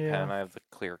color Yeah. pen. I have the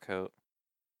clear coat.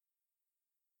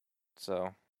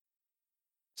 So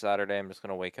Saturday I'm just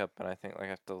gonna wake up and I think like I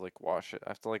have to like wash it. I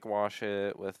have to like wash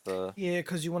it with the Yeah,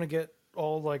 because you want to get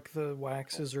all like the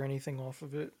waxes or anything off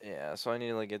of it. yeah. So I need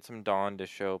to like get some Dawn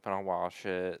dish soap and I'll wash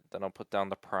it. Then I'll put down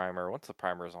the primer. Once the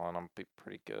primer's on, I'll be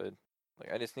pretty good.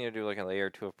 Like I just need to do like a layer or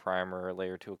two of primer, a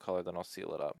layer or two of color, then I'll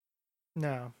seal it up.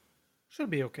 No. Should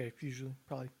be okay, usually,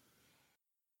 probably.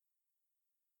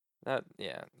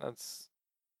 That's.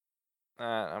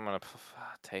 I'm gonna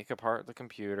take apart the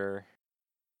computer.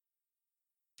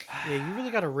 Yeah, you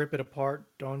really gotta rip it apart,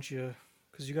 don't you?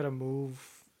 Because you gotta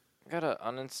move. Gotta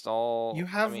uninstall. You I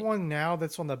have mean, one now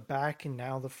that's on the back, and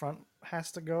now the front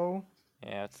has to go. yeah,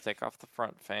 I have to take off the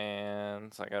front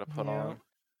fans. I gotta Yeah.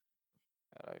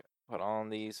 put on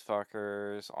these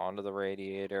fuckers onto the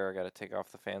radiator. I gotta take off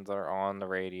the fans that are on the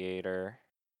radiator.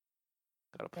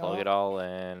 Gotta plug Yeah. it all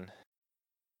in.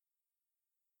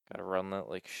 Gotta run that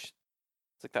like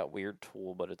it's like that weird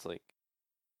tool, but it's like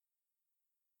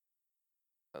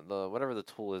the whatever the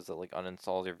tool is that like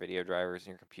uninstalls your video drivers and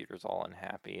your computer's all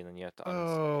unhappy, and then you have to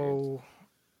uninstall yours.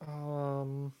 Oh.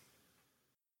 Um.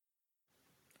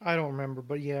 I don't remember,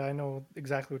 but yeah, I know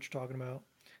exactly what you're talking about.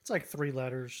 It's like 3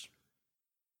 letters.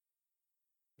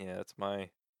 Yeah, it's my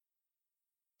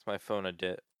phone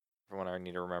edit for when I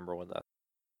need to remember what that.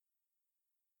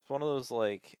 It's one of those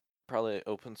like probably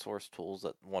open source tools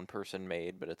that one person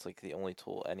made, but it's like the only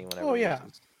tool anyone Oh ever yeah,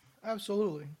 uses.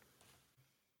 absolutely.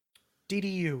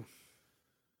 DDU,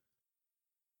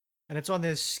 and it's on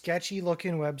this sketchy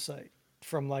looking website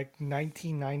from like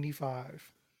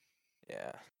 1995.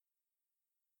 Yeah.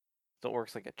 Still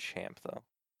works like a champ though.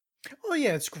 Oh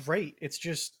yeah, it's great. It's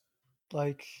just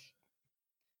like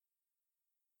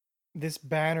this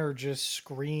banner just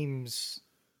screams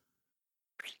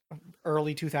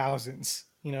early 2000s,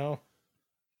 you know?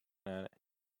 Uh,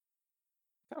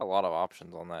 got a lot of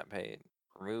options on that page.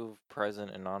 Remove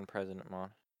present and non-present mod.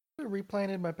 I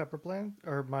replanted my pepper plant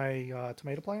or my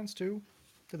tomato plants too.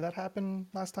 Did that happen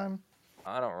last time?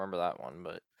 I don't remember that one,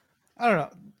 but I don't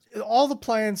know. All the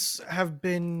plants have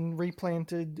been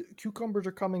replanted. Cucumbers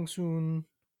are coming soon.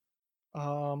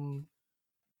 Um,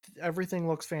 everything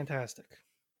looks fantastic.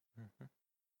 Mhm.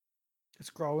 It's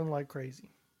growing like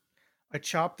crazy. I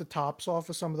chopped the tops off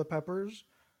of some of the peppers.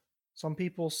 Some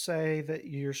people say that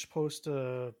you're supposed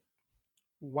to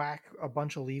whack a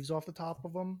bunch of leaves off the top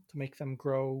of them to make them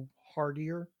grow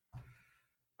hardier.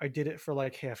 I did it for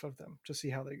like half of them to see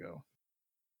how they go.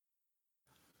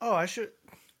 Oh, I should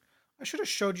have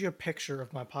showed you a picture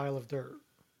of my pile of dirt.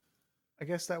 I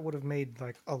guess that would have made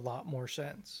like a lot more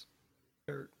sense.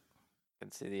 Dirt. You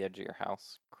can see the edge of your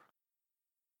house.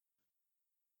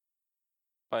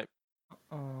 But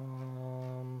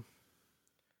Um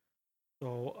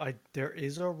so I there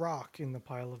is a rock in the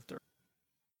pile of dirt.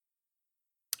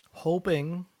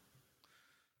 Hoping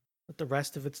that the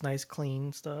rest of it's nice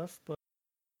clean stuff, but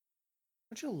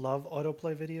don't you love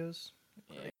autoplay videos?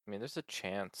 yeah, I mean, there's a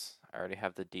chance I already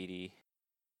have the DDU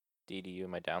in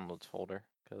my downloads folder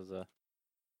because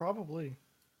Probably.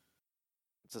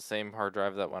 it's the same hard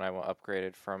drive that when I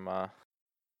upgraded from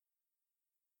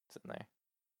it's in there.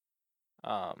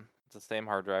 It's the same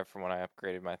hard drive from when I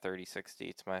upgraded my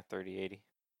 3060 to my 3080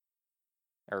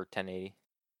 or 1080.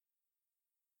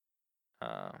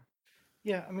 Um,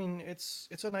 Yeah, I mean it's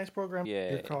a nice program. Your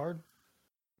yeah, card.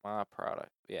 my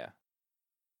product, yeah,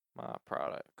 my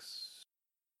products.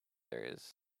 There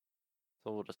is.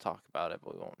 So we'll just talk about it,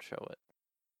 but we won't show it.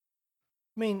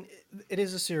 I mean, it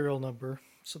is a serial number,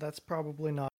 so that's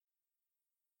probably not.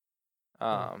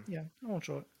 Yeah, I won't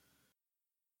show it.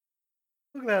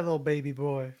 Look at that little baby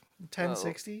boy. that little,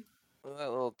 1060. that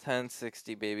little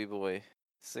 1060 baby boy,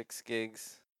 6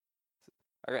 gigs.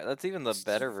 Okay, that's even the It's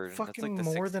better version. That's like fucking the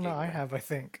more 6 than gig I version. have, I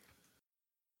think.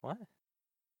 What? I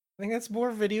think that's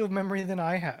more video memory than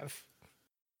I have.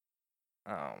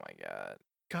 Oh my god.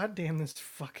 God damn this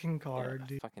fucking Yeah, card,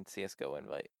 dude. fucking CS:GO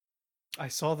invite. I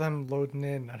saw them loading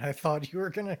in and I thought you were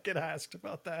gonna get asked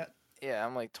about that. Yeah,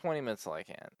 I'm like 20 minutes till I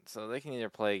can. So they can either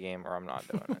play a game or I'm not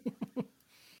doing it.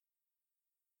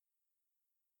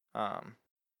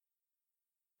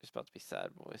 Just about to be sad,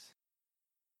 boys.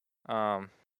 Um,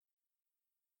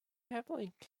 I have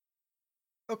like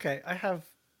Okay, I have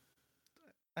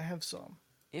some.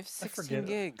 you have I 16 forget it.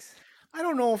 gigs. I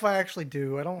don't know if I actually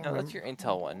do. I don't No, that's remember. your Intel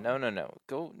Hold one. on.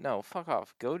 No. No, fuck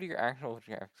off. Go to your actual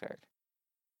graphics card.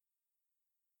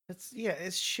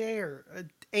 It's share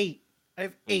 8. I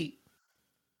have 8. 8.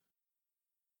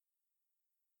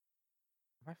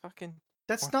 My fucking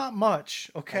That's my not much,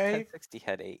 my okay? 1060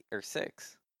 had 8 or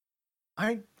 6.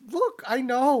 I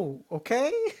know,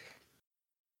 okay?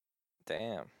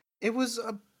 Damn. It was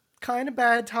a kind of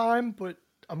bad time, but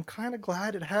I'm kind of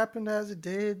glad it happened as it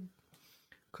did.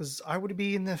 Because I would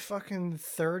be in the fucking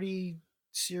 30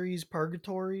 series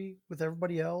purgatory with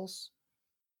everybody else.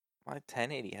 My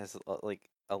 1080 has like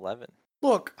 11.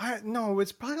 Look, I no,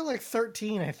 it's probably like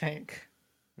 13, I think.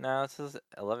 No, it says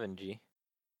 11G.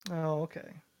 Oh,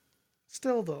 okay.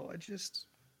 Still though, I just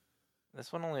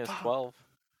This one only has fuck. 12.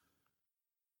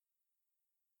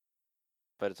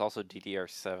 but it's also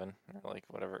DDR7 or like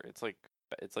whatever. It's like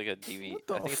a DV. What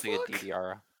I the think it's like a fuck?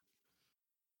 DDR.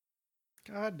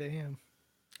 God damn.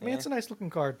 I mean, Yeah. it's a nice looking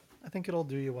card. I think it'll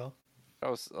do you well.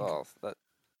 That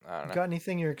I don't know. Got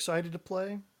anything you're excited to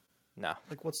play? No,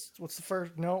 Like, what's the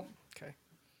first? No. Okay.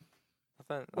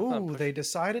 nothing Ooh, push. they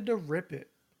decided to rip it.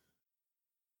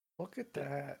 Look at Yeah,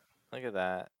 that. look at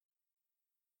that.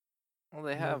 Well,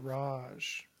 they have.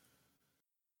 Mirage.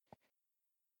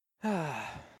 I'm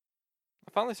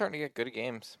finally starting to get good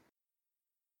games.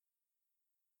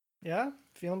 Yeah,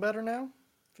 feeling better now.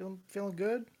 Feeling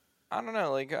good. I don't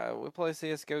know. Like we play a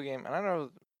CS:GO game, and I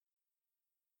know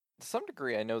to some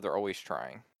degree I know they're always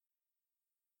trying.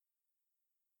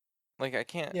 Like I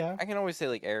can't. Yeah. I can always say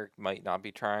like Eric might not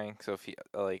be trying. So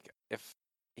if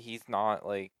he's not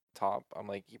like top, I'm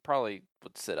like he probably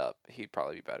would sit up. He'd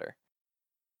probably be better.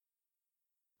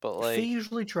 But Fee like,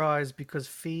 usually tries because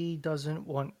Fee doesn't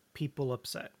want people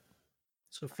upset.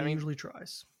 So I Fee mean, usually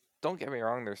tries. don't get me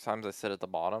wrong. There's times I sit at the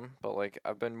bottom, but like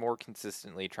I've been more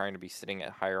consistently trying to be sitting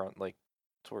at higher on like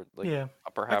toward like Yeah.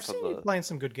 upper I've half of seen you the. playing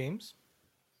some good games.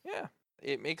 Yeah,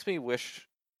 it makes me wish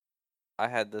I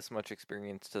had this much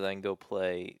experience to then go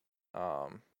play.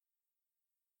 Um,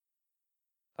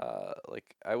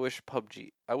 like I wish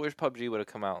PUBG would have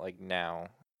come out like now.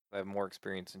 I have more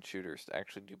experience in shooters to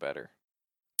actually do better.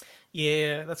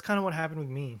 Yeah, that's kind of what happened with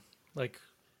me. Like,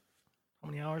 how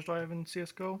many hours do I have in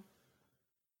CS:GO?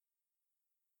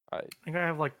 I I think I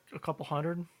have like a couple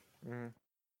hundred. mm,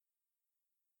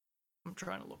 I'm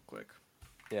trying to look quick.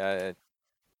 yeah,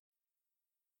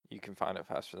 you can find it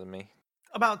faster than me.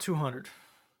 About 200.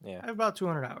 Yeah, I have about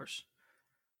 200 hours.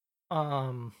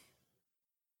 Um,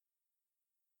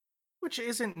 which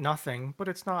isn't nothing, but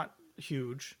it's not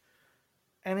huge.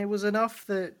 And it was enough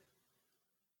that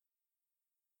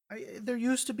there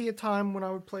used to be a time when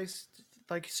I would play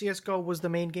like CS:GO was the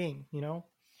main game, you know?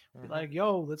 Be hmm like,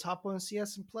 "Yo, let's hop on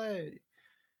CS and play."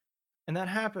 And that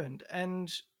happened.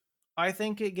 And I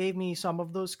think it gave me some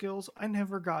of those skills. I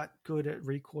never got good at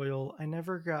recoil. I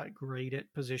never got great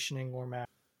at positioning or map.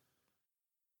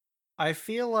 I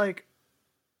feel like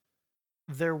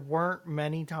there weren't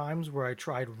many times where I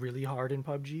tried really hard in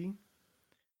PUBG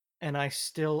and I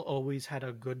still always had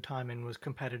a good time and was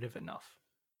competitive enough.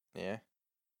 yeah.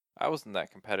 I wasn't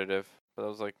that competitive, but that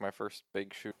was like my first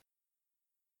big shoot.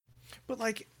 But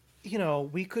like, you know,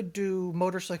 we could do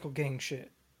motorcycle gang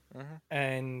shit hmm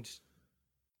and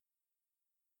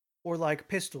or like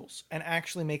pistols and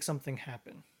actually make something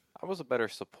happen. I was a better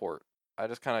support. I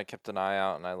just kind of kept an eye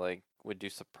out, and I like would do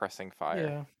suppressing fire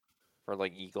Yeah. for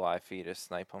like eagle eye fee to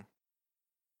snipe them.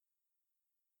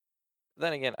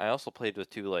 Then again, I also played with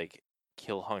two like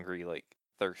kill hungry like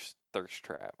thirst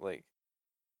trap like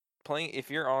playing if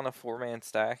you're on a 4-man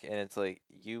stack and it's like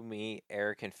you, me,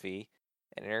 Eric and Fee,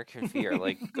 and Eric and Fee are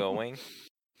like going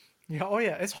Yeah, oh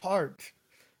yeah, it's hard.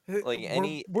 like We're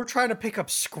any we're trying to pick up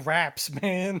scraps,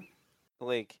 man.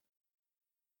 like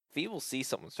Fee will see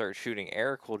someone start shooting.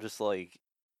 Eric will just like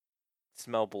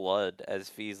smell blood as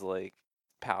Fee's like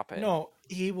popping, No,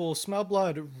 he will smell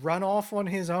blood, run off on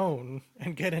his own,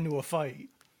 and get into a fight.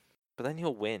 but then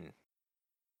he'll win.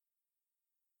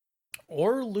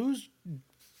 Or lose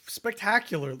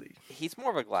spectacularly. He's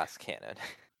more of a glass cannon.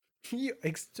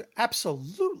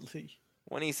 Absolutely.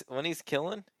 When he's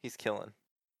killing, he's killing.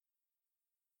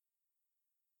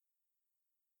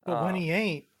 But when Um he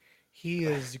ain't, he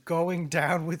is going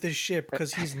down with his ship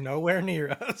because he's nowhere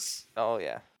near us. oh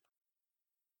yeah.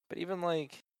 But even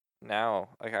like now,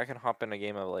 like I can hop in a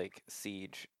game of like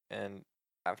Siege and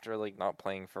after like not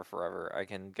playing for forever, I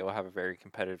can go have a very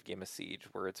competitive game of Siege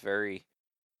where it's very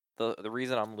the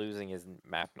reason I'm losing is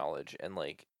map knowledge and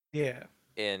like Yeah,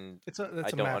 and I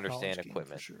that's a don't map knowledge understand game for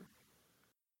equipment. sure.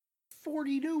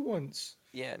 40 new ones.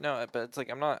 Yeah, no, but it's like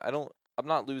I'm not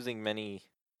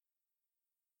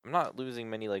losing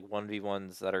many like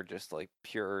 1v1s that are just like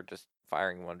pure just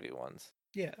firing 1v1s.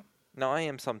 Yeah, No, I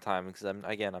am sometimes because I'm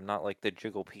not like the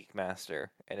jiggle peek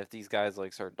master, and if these guys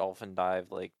like start dolphin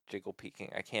dive like jiggle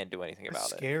peeking, I can't do anything that's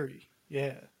about it. scary.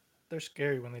 Yeah, they're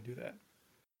scary when they do that.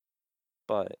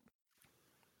 But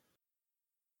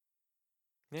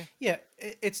yeah, Yeah,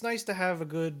 it's nice to have a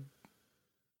good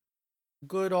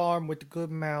arm with the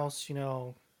good mouse. You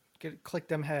know, click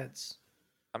them heads.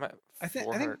 I'm at I think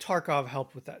 400. Tarkov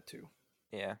helped with that too.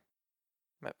 Yeah,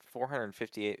 I'm at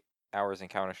 458 hours in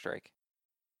Counter Strike.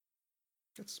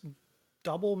 It's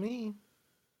double me,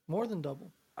 more than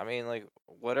double. I mean, like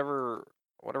whatever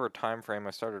time frame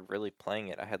I started really playing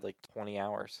it, I had like 20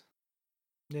 hours.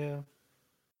 Yeah,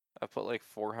 I put like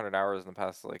 400 hours in the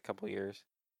past like couple years.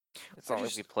 It's I not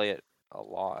like we just play it a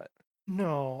lot.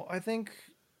 no. I think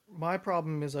my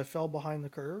problem is I fell behind the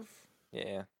curve,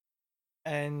 Yeah.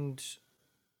 and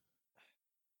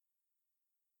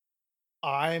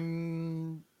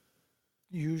I'm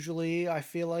usually I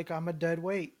feel like I'm a dead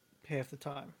weight half the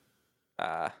time.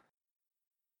 Ah.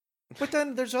 But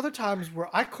then there's other times where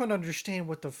I couldn't understand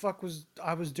what the fuck was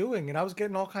I was doing, and I was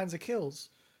getting all kinds of kills,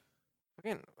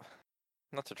 Again,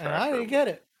 not to and trash I her, didn't but get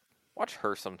it. watch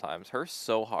her sometimes. Her's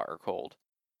so hot or cold.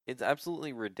 It's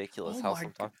absolutely ridiculous Oh how my!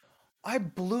 sometimes I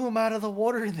blew him out of the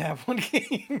water in that one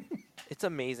game. it's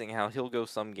amazing how he'll go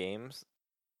some games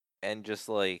and just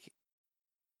like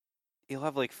he'll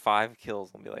have like 5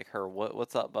 kills and be like, "Her,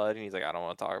 what's up, bud?" And he's like, "I don't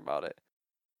want to talk about it."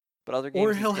 But other Or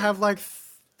games he's he'll getting have like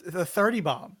the 30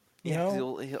 bomb, you yeah, because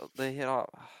know? they hit off.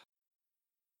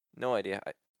 No idea.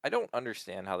 I don't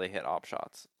understand how they hit op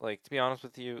shots. Like to be honest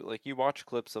with you, like you watch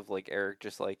clips of like Eric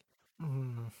just like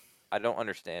Mm, I don't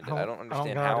understand I it. I don't don't I don't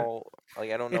understand got it. how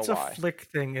like I don't know It's a why. flick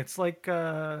thing. It's like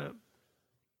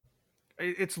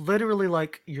it's literally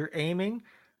like you're aiming,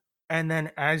 and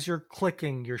then as you're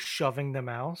clicking, you're shoving the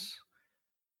mouse,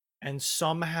 and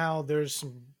somehow there's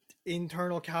some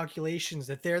internal calculations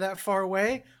that they're that far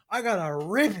away. I gotta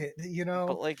rip it, you But know?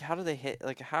 like how do they hit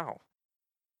like how?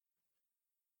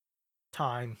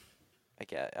 Time. I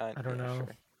get I don't yeah, know.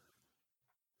 sure.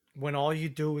 When all you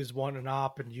do is want an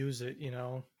op and use it, you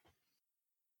know?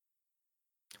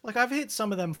 Like I've hit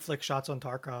some of them flick shots on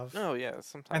Tarkov, No, yeah,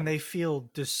 and they sometimes. feel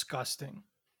disgusting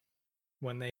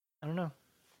when they. I don't know.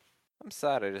 I'm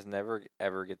sad I just never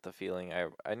ever get the feeling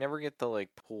I never get the like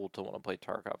pull to want to play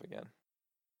Tarkov again.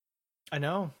 I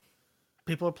know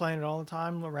people are playing it all the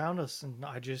time around us, and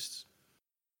I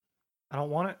don't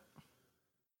want it.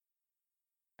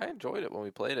 I enjoyed it when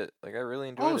we played it. Like I really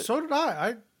enjoyed Oh, it. so did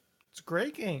I. It's a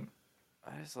great game.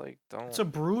 I just like It's don't a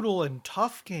brutal and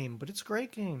tough game, but it's a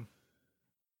great game.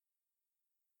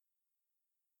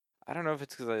 I don't know if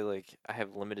it's because I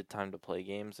have limited time to play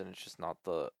games and it's not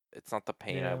the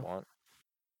pain I Yeah, want.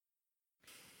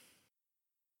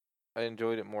 I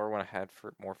enjoyed it more when I had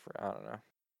for more for I don't know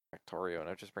Factorio, and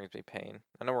it just brings me pain.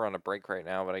 I know we're on a break right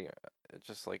now, but it's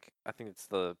just like I think that's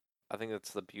the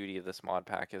beauty of this mod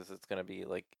pack is it's gonna be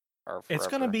like our it's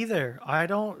gonna forever. be there. I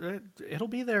don't. It'll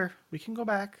be there. We can go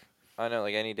back. I know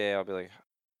like any day I'll be like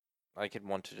I could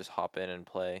want to just hop in and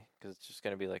play because it's just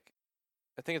gonna be like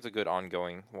I think it's a good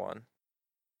ongoing one.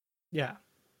 Yeah,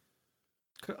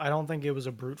 I don't think it was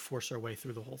a brute force our way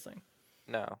through the whole thing.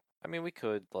 No, I mean we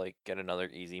could like get another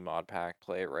easy mod pack,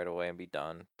 play it right away, and be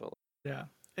done. But Yeah,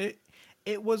 it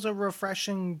it was a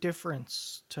refreshing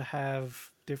difference to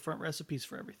have different recipes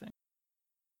for everything.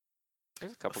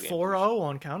 there's a couple games we should. 4-0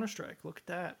 on Counter Strike. Look at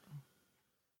that.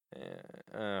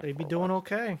 Yeah, They'd be 4-1. doing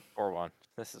okay. 4-1.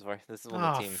 This is when the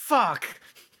Ah, team fuck.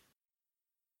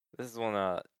 this is when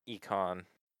econ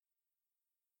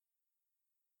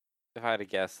if I had to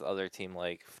guess the other team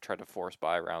like tried to force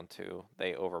buy round 2,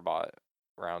 they overbought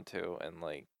round 2 and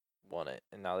like won it.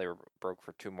 And now they were broke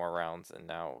for 2 more rounds and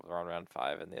now they're on round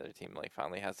 5 and the other team like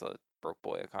finally has a broke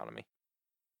boy economy.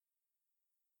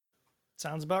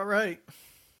 Sounds about right.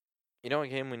 You know what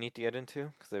game we need to get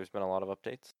into because there's been a lot of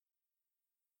updates?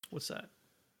 What's that?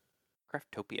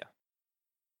 Craftopia.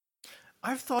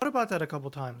 I've thought about that a couple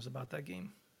times about that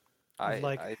game. Of I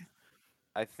like, I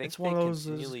I think it's one they of those to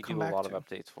continually come do a back lot of to.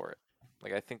 updates for it.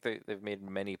 Like I think they've made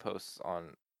many posts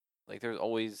on like there's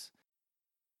always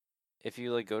if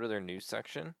you like go to their news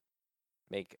section,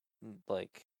 make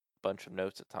like a bunch of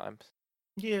notes at times.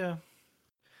 Yeah.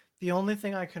 The only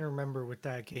thing I can remember with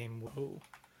that game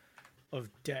of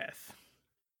death.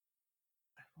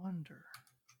 I wonder.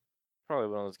 Probably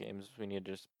one of those games we need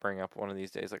to just bring up one of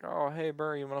these days, like, oh hey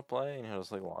Burr, you wanna play? And he'll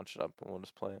just like launch it up and we'll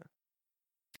just play it.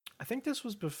 I think this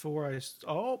was before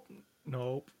oh,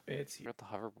 nope. It's Forgot the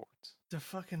hoverboards. the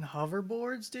fucking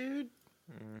hoverboards, dude.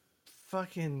 Mm.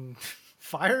 Fucking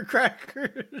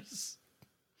firecrackers.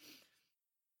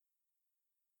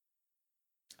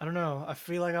 I don't know. I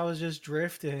feel like I was just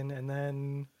drifting, and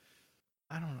then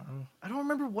I don't know. I don't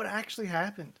remember what actually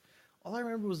happened. All I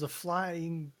remember was the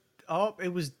flying. Oh,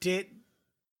 it was Dit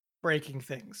breaking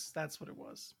things. That's what it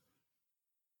was.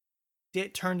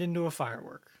 Dit turned into a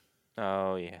firework.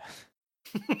 Oh yeah.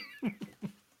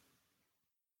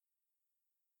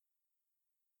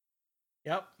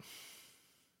 Yep.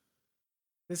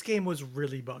 This game was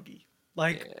really buggy.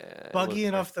 Like, Yeah, it was buggy nice.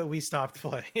 enough that we stopped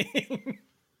playing.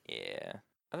 Yeah.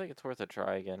 I think it's worth a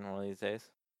try again one of these days.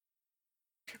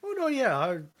 Oh no,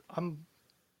 yeah, I'm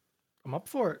up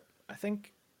for it. I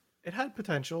think it had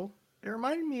potential. It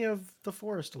reminded me of The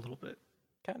Forest a little bit.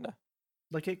 Kinda.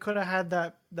 Like it could have had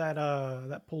that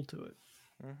pull to it.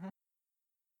 Hmm.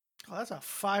 Oh, that's a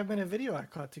 5-minute video I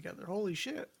caught together. Holy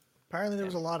shit. Apparently there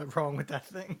was a lot wrong with that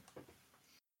thing.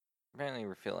 Apparently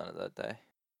we're feeling it that day.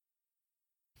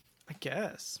 I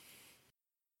guess.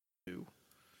 Are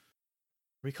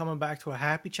we coming back to a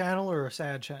happy channel or a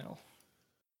sad channel?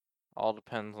 All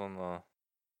depends on what.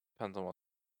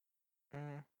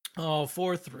 Oh,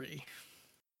 4-3.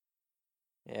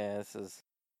 Yeah, this is.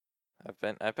 I've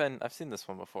seen this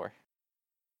one before.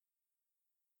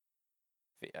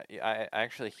 I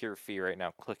actually hear Fee right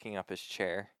now clicking up his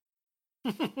chair.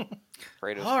 All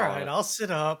right, I'll sit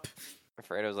up.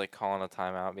 Fredo's like calling a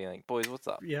timeout, being like, "Boys, what's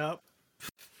up?" Yep.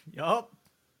 I don't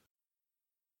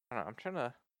know, I'm trying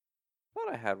to. I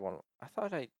thought I had one.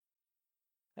 I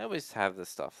always have this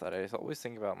stuff that I always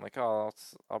think about. I'm like, oh,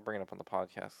 I'll bring it up on the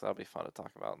podcast. That'll be fun to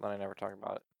talk about. And then I never talk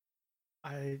about it.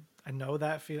 I know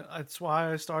that feel. That's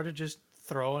why I started just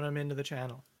throwing them into the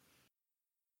channel.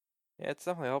 Yeah, it's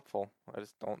definitely helpful. I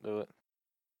just don't do it.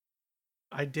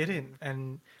 I didn't,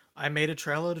 and I made a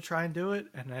Trello to try and do it,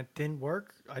 and that didn't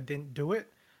work. I didn't do it,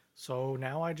 so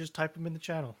now I just type them in the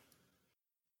channel.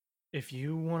 If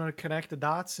you want to connect the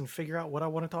dots and figure out what I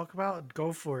want to talk about,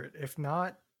 go for it. If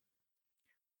not,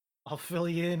 I'll fill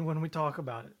you in when we talk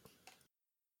about it.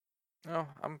 Oh,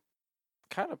 I'm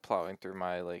kind of plowing through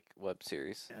my web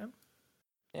series. Yeah.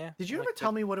 Yeah. Did you ever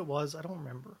tell me what it was? I don't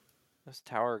remember. It's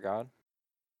Tower of God.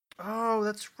 Oh,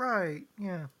 that's right.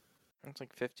 Yeah. It's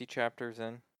like 50 chapters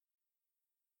in.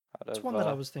 That's one that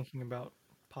I was thinking about,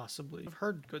 possibly. I've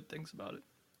heard good things about it.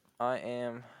 I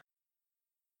am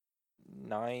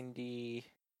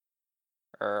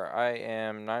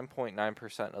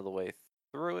 9.9% of the way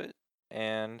through it,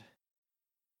 and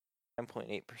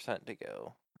 9.8% to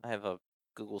go. I have a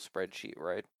Google spreadsheet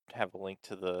where I have a link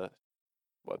to the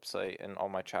website and all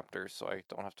my chapters, so I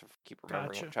don't have to keep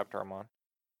remembering what chapter I'm on.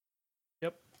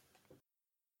 Yep.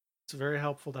 It's very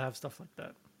helpful to have stuff like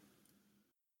that.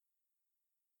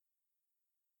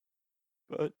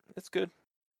 But it's good.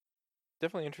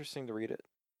 Definitely interesting to read it.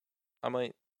 I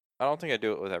don't think I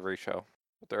do it with every show,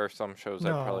 but there are some shows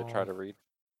I'd probably try to read.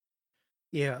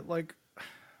 Yeah, like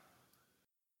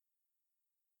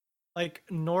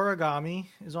Noragami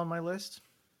is on my list.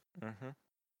 Mm-hmm.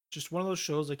 Just one of those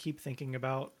shows I keep thinking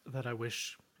about that I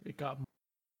wish it got more.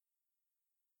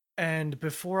 And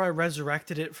before I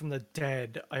resurrected it from the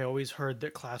dead, I always heard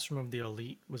that Classroom of the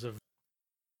Elite was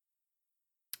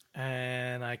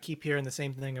and I keep hearing the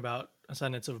same thing about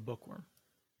Ascendance of a Bookworm.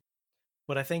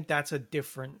 But I think that's a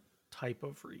different type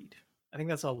of read. I think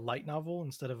that's a light novel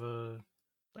instead of a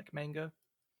manga.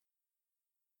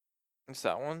 Is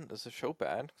that one? Is the show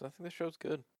bad? Because I think the show's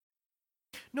good.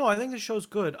 No, I think the show's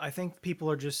good. I think people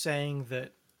are just saying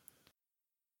that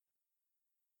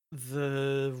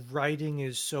the writing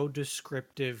is so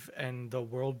descriptive and the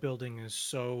world building is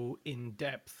so in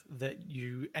depth that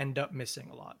you end up missing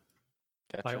a lot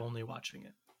by only watching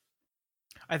it.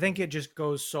 I think it just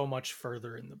goes so much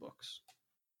further in the books.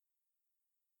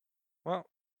 Well,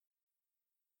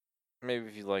 maybe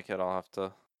if you like it, I'll have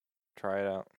to try it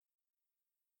out.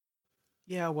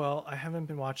 Yeah, well, I haven't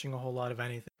been watching a whole lot of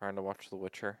anything. Trying to watch The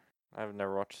Witcher. I've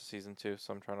never watched season 2,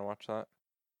 so I'm trying to watch that.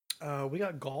 We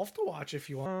got golf to watch if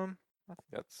you want. I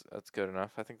think that's good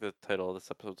enough. I think the title of this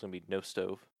episode is gonna be No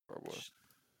Stove. Or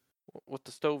what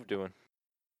the stove doing?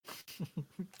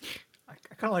 I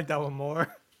kind of like that one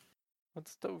more.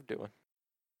 What's the stove doing?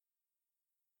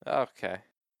 Okay.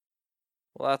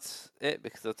 Well, that's it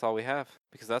because that's all we have.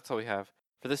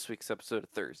 For this week's episode of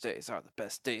Thursdays Are the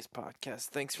Best Days podcast.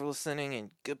 Thanks for listening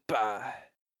and goodbye.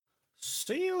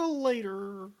 See you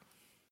later.